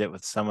mentioned it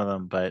with some of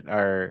them, but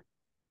are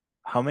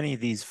how many of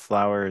these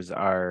flowers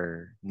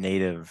are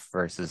native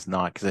versus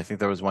not? Because I think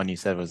there was one you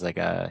said was like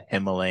a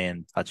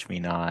Himalayan touch me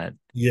not.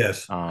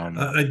 Yes. Um,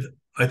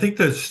 I think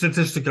the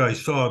statistic I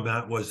saw,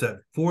 Matt, was that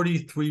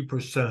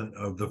 43%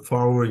 of the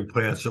flowering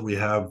plants that we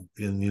have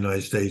in the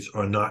United States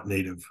are not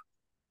native.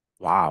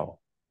 wow,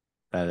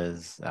 that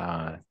is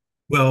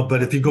Well,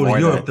 but if you go to more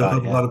than I Europe, they'll thought.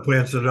 have a Yeah. lot of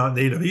plants that are not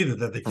native either,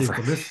 that they came Right.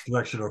 from this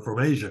direction or from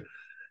Asia.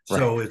 Right.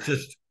 So it's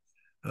just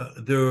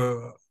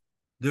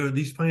there are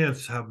these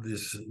plants have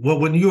this. Well,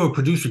 when you are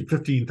producing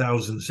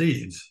 15,000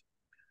 seeds,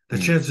 the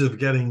Mm. chances of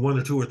getting one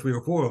or two or three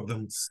or four of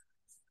them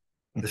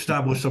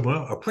established somewhere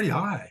else are pretty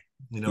high.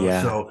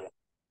 Yeah. So,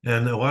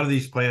 and a lot of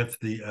these plants,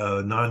 the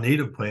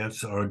non-native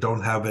plants,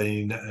 don't have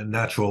a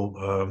natural,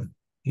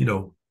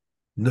 no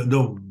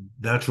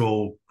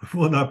natural,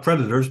 well, not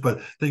predators,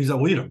 but things that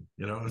will eat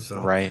them.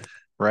 So, Right.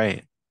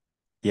 Right.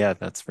 Yeah,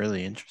 that's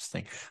really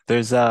interesting.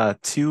 There's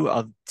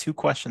two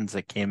questions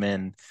that came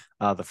in.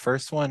 The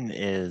first one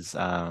is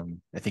I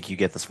think you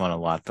get this one a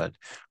lot, but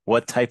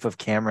what type of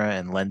camera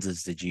and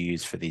lenses did you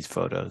use for these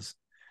photos?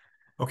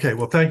 okay,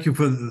 well, thank you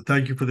for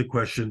the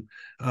question.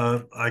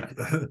 I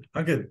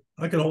I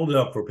can hold it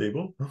up for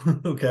people.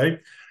 Okay,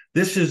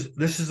 this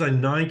is a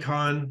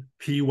Nikon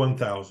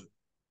P1000,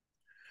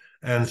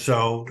 and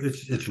so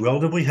it's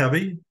relatively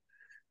heavy,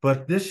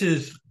 but this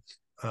is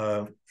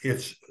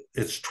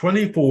it's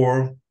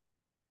 24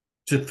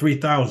 to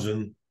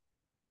 3,000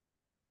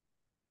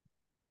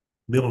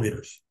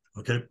 millimeters.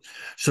 Okay,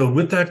 so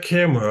with that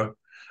camera,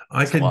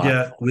 I It's a could lot.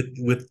 get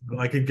with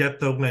I could get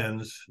the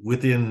lens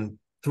within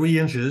 3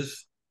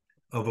 inches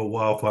of a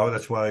wildflower.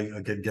 That's why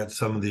I could get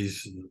some of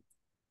these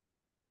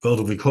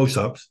relatively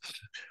close-ups,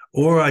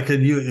 or I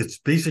could use. It's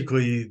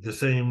basically the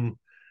same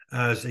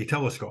as a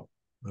telescope.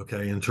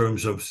 Okay, in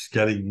terms of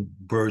getting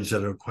birds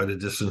that are quite a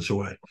distance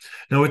away.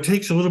 Now it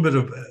takes a little bit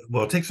of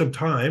it takes some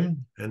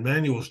time and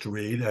manuals to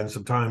read and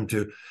some time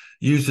to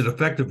use it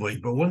effectively.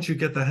 But once you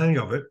get the hang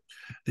of it,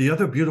 the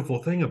other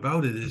beautiful thing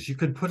about it is you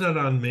can put it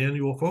on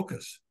manual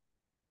focus.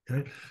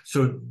 Okay,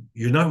 so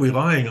you're not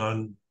relying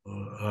on.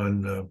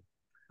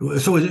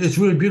 So it's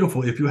really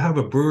beautiful if you have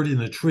a bird in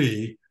a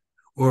tree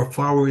or a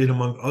flower in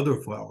among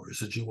other flowers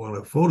that you want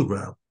to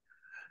photograph.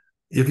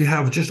 If you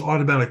have just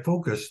automatic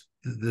focus,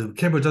 the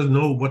camera doesn't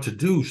know what to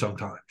do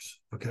sometimes.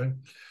 Okay,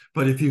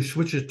 but if you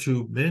switch it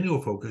to manual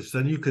focus,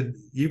 then you can,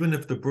 even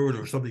if the bird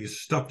or something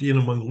is stuffed in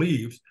among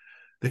leaves,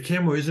 the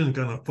camera isn't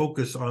going to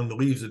focus on the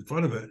leaves in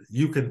front of it.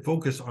 You can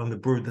focus on the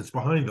bird that's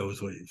behind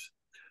those leaves.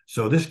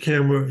 So this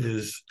camera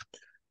is,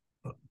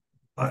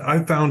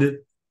 I found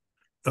it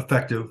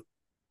effective.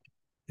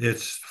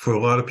 It's for a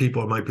lot of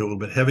people, it might be a little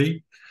bit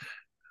heavy,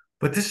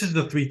 but this is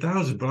the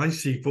 3,000. But I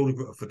see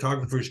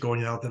photographers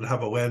going out that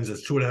have a lens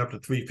that's 2.5 to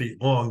 3 feet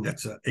long.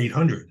 That's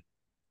 800.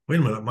 Wait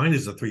a minute, mine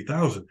is a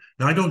 3,000.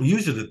 Now I don't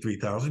use it at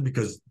 3,000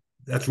 because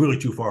that's really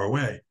too far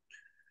away.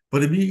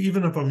 But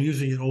even if I'm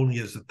using it only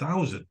as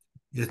 1,000,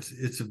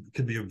 it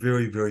can be a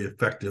very, very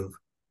effective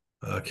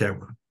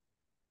camera.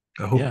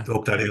 I Yeah.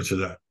 hope that answered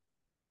that.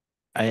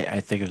 I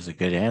think it was a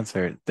good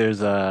answer.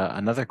 There's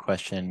another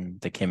question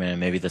that came in, and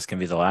maybe this can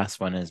be the last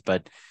one is,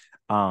 but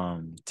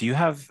do you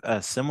have a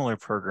similar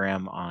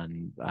program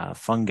on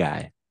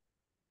fungi?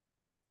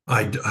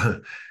 I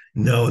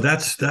no,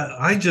 that's that.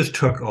 I just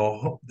took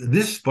all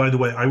this. By the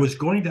way, I was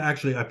going to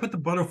actually. I put the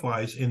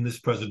butterflies in this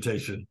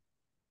presentation,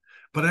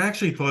 but I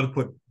actually thought to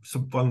put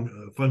some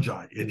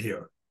fungi in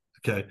here.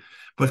 Okay,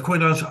 but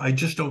quite honestly, I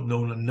just don't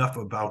know enough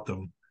about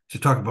them to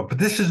talk about. But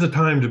this is the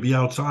time to be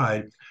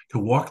outside, to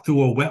walk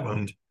through a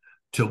wetland,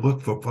 to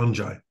look for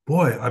fungi.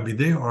 Boy, I mean,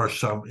 there are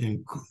some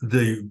in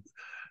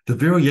the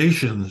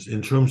variations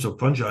in terms of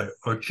fungi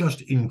are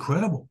just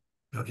incredible.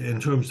 Okay,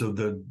 in terms of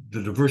the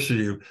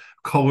diversity of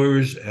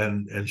colors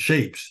and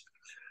shapes.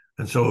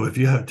 And so if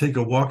you take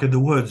a walk in the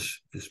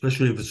woods,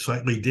 especially if it's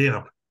slightly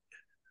damp,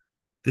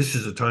 this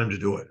is the time to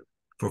do it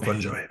for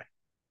fungi.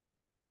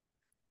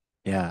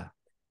 Yeah.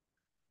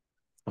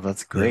 Well,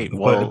 that's Yeah, great. but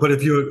Well, but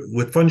if you're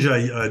with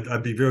fungi,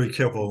 I'd be very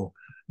careful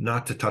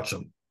not to touch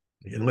them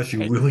unless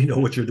you I, really know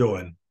what you're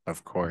doing. of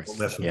Don't course.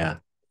 mess with Yeah.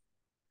 them.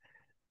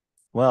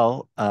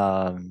 Well,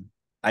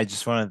 I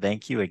just want to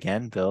thank you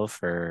again, Bill,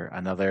 for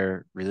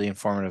another really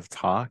informative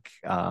talk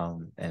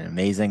and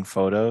amazing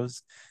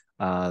photos.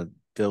 Uh,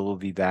 Bill will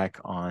be back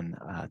on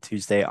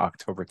Tuesday,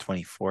 October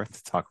 24th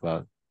to talk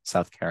about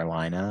South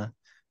Carolina,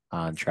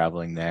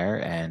 traveling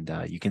there. And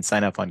you can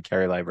sign up on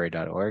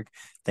carylibrary.org.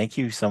 Thank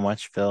you so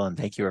much, Bill, and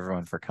thank you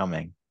everyone for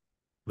coming.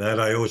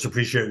 Matt, I always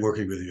appreciate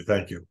working with you.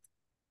 Thank you.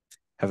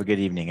 Have a good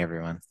evening,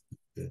 everyone.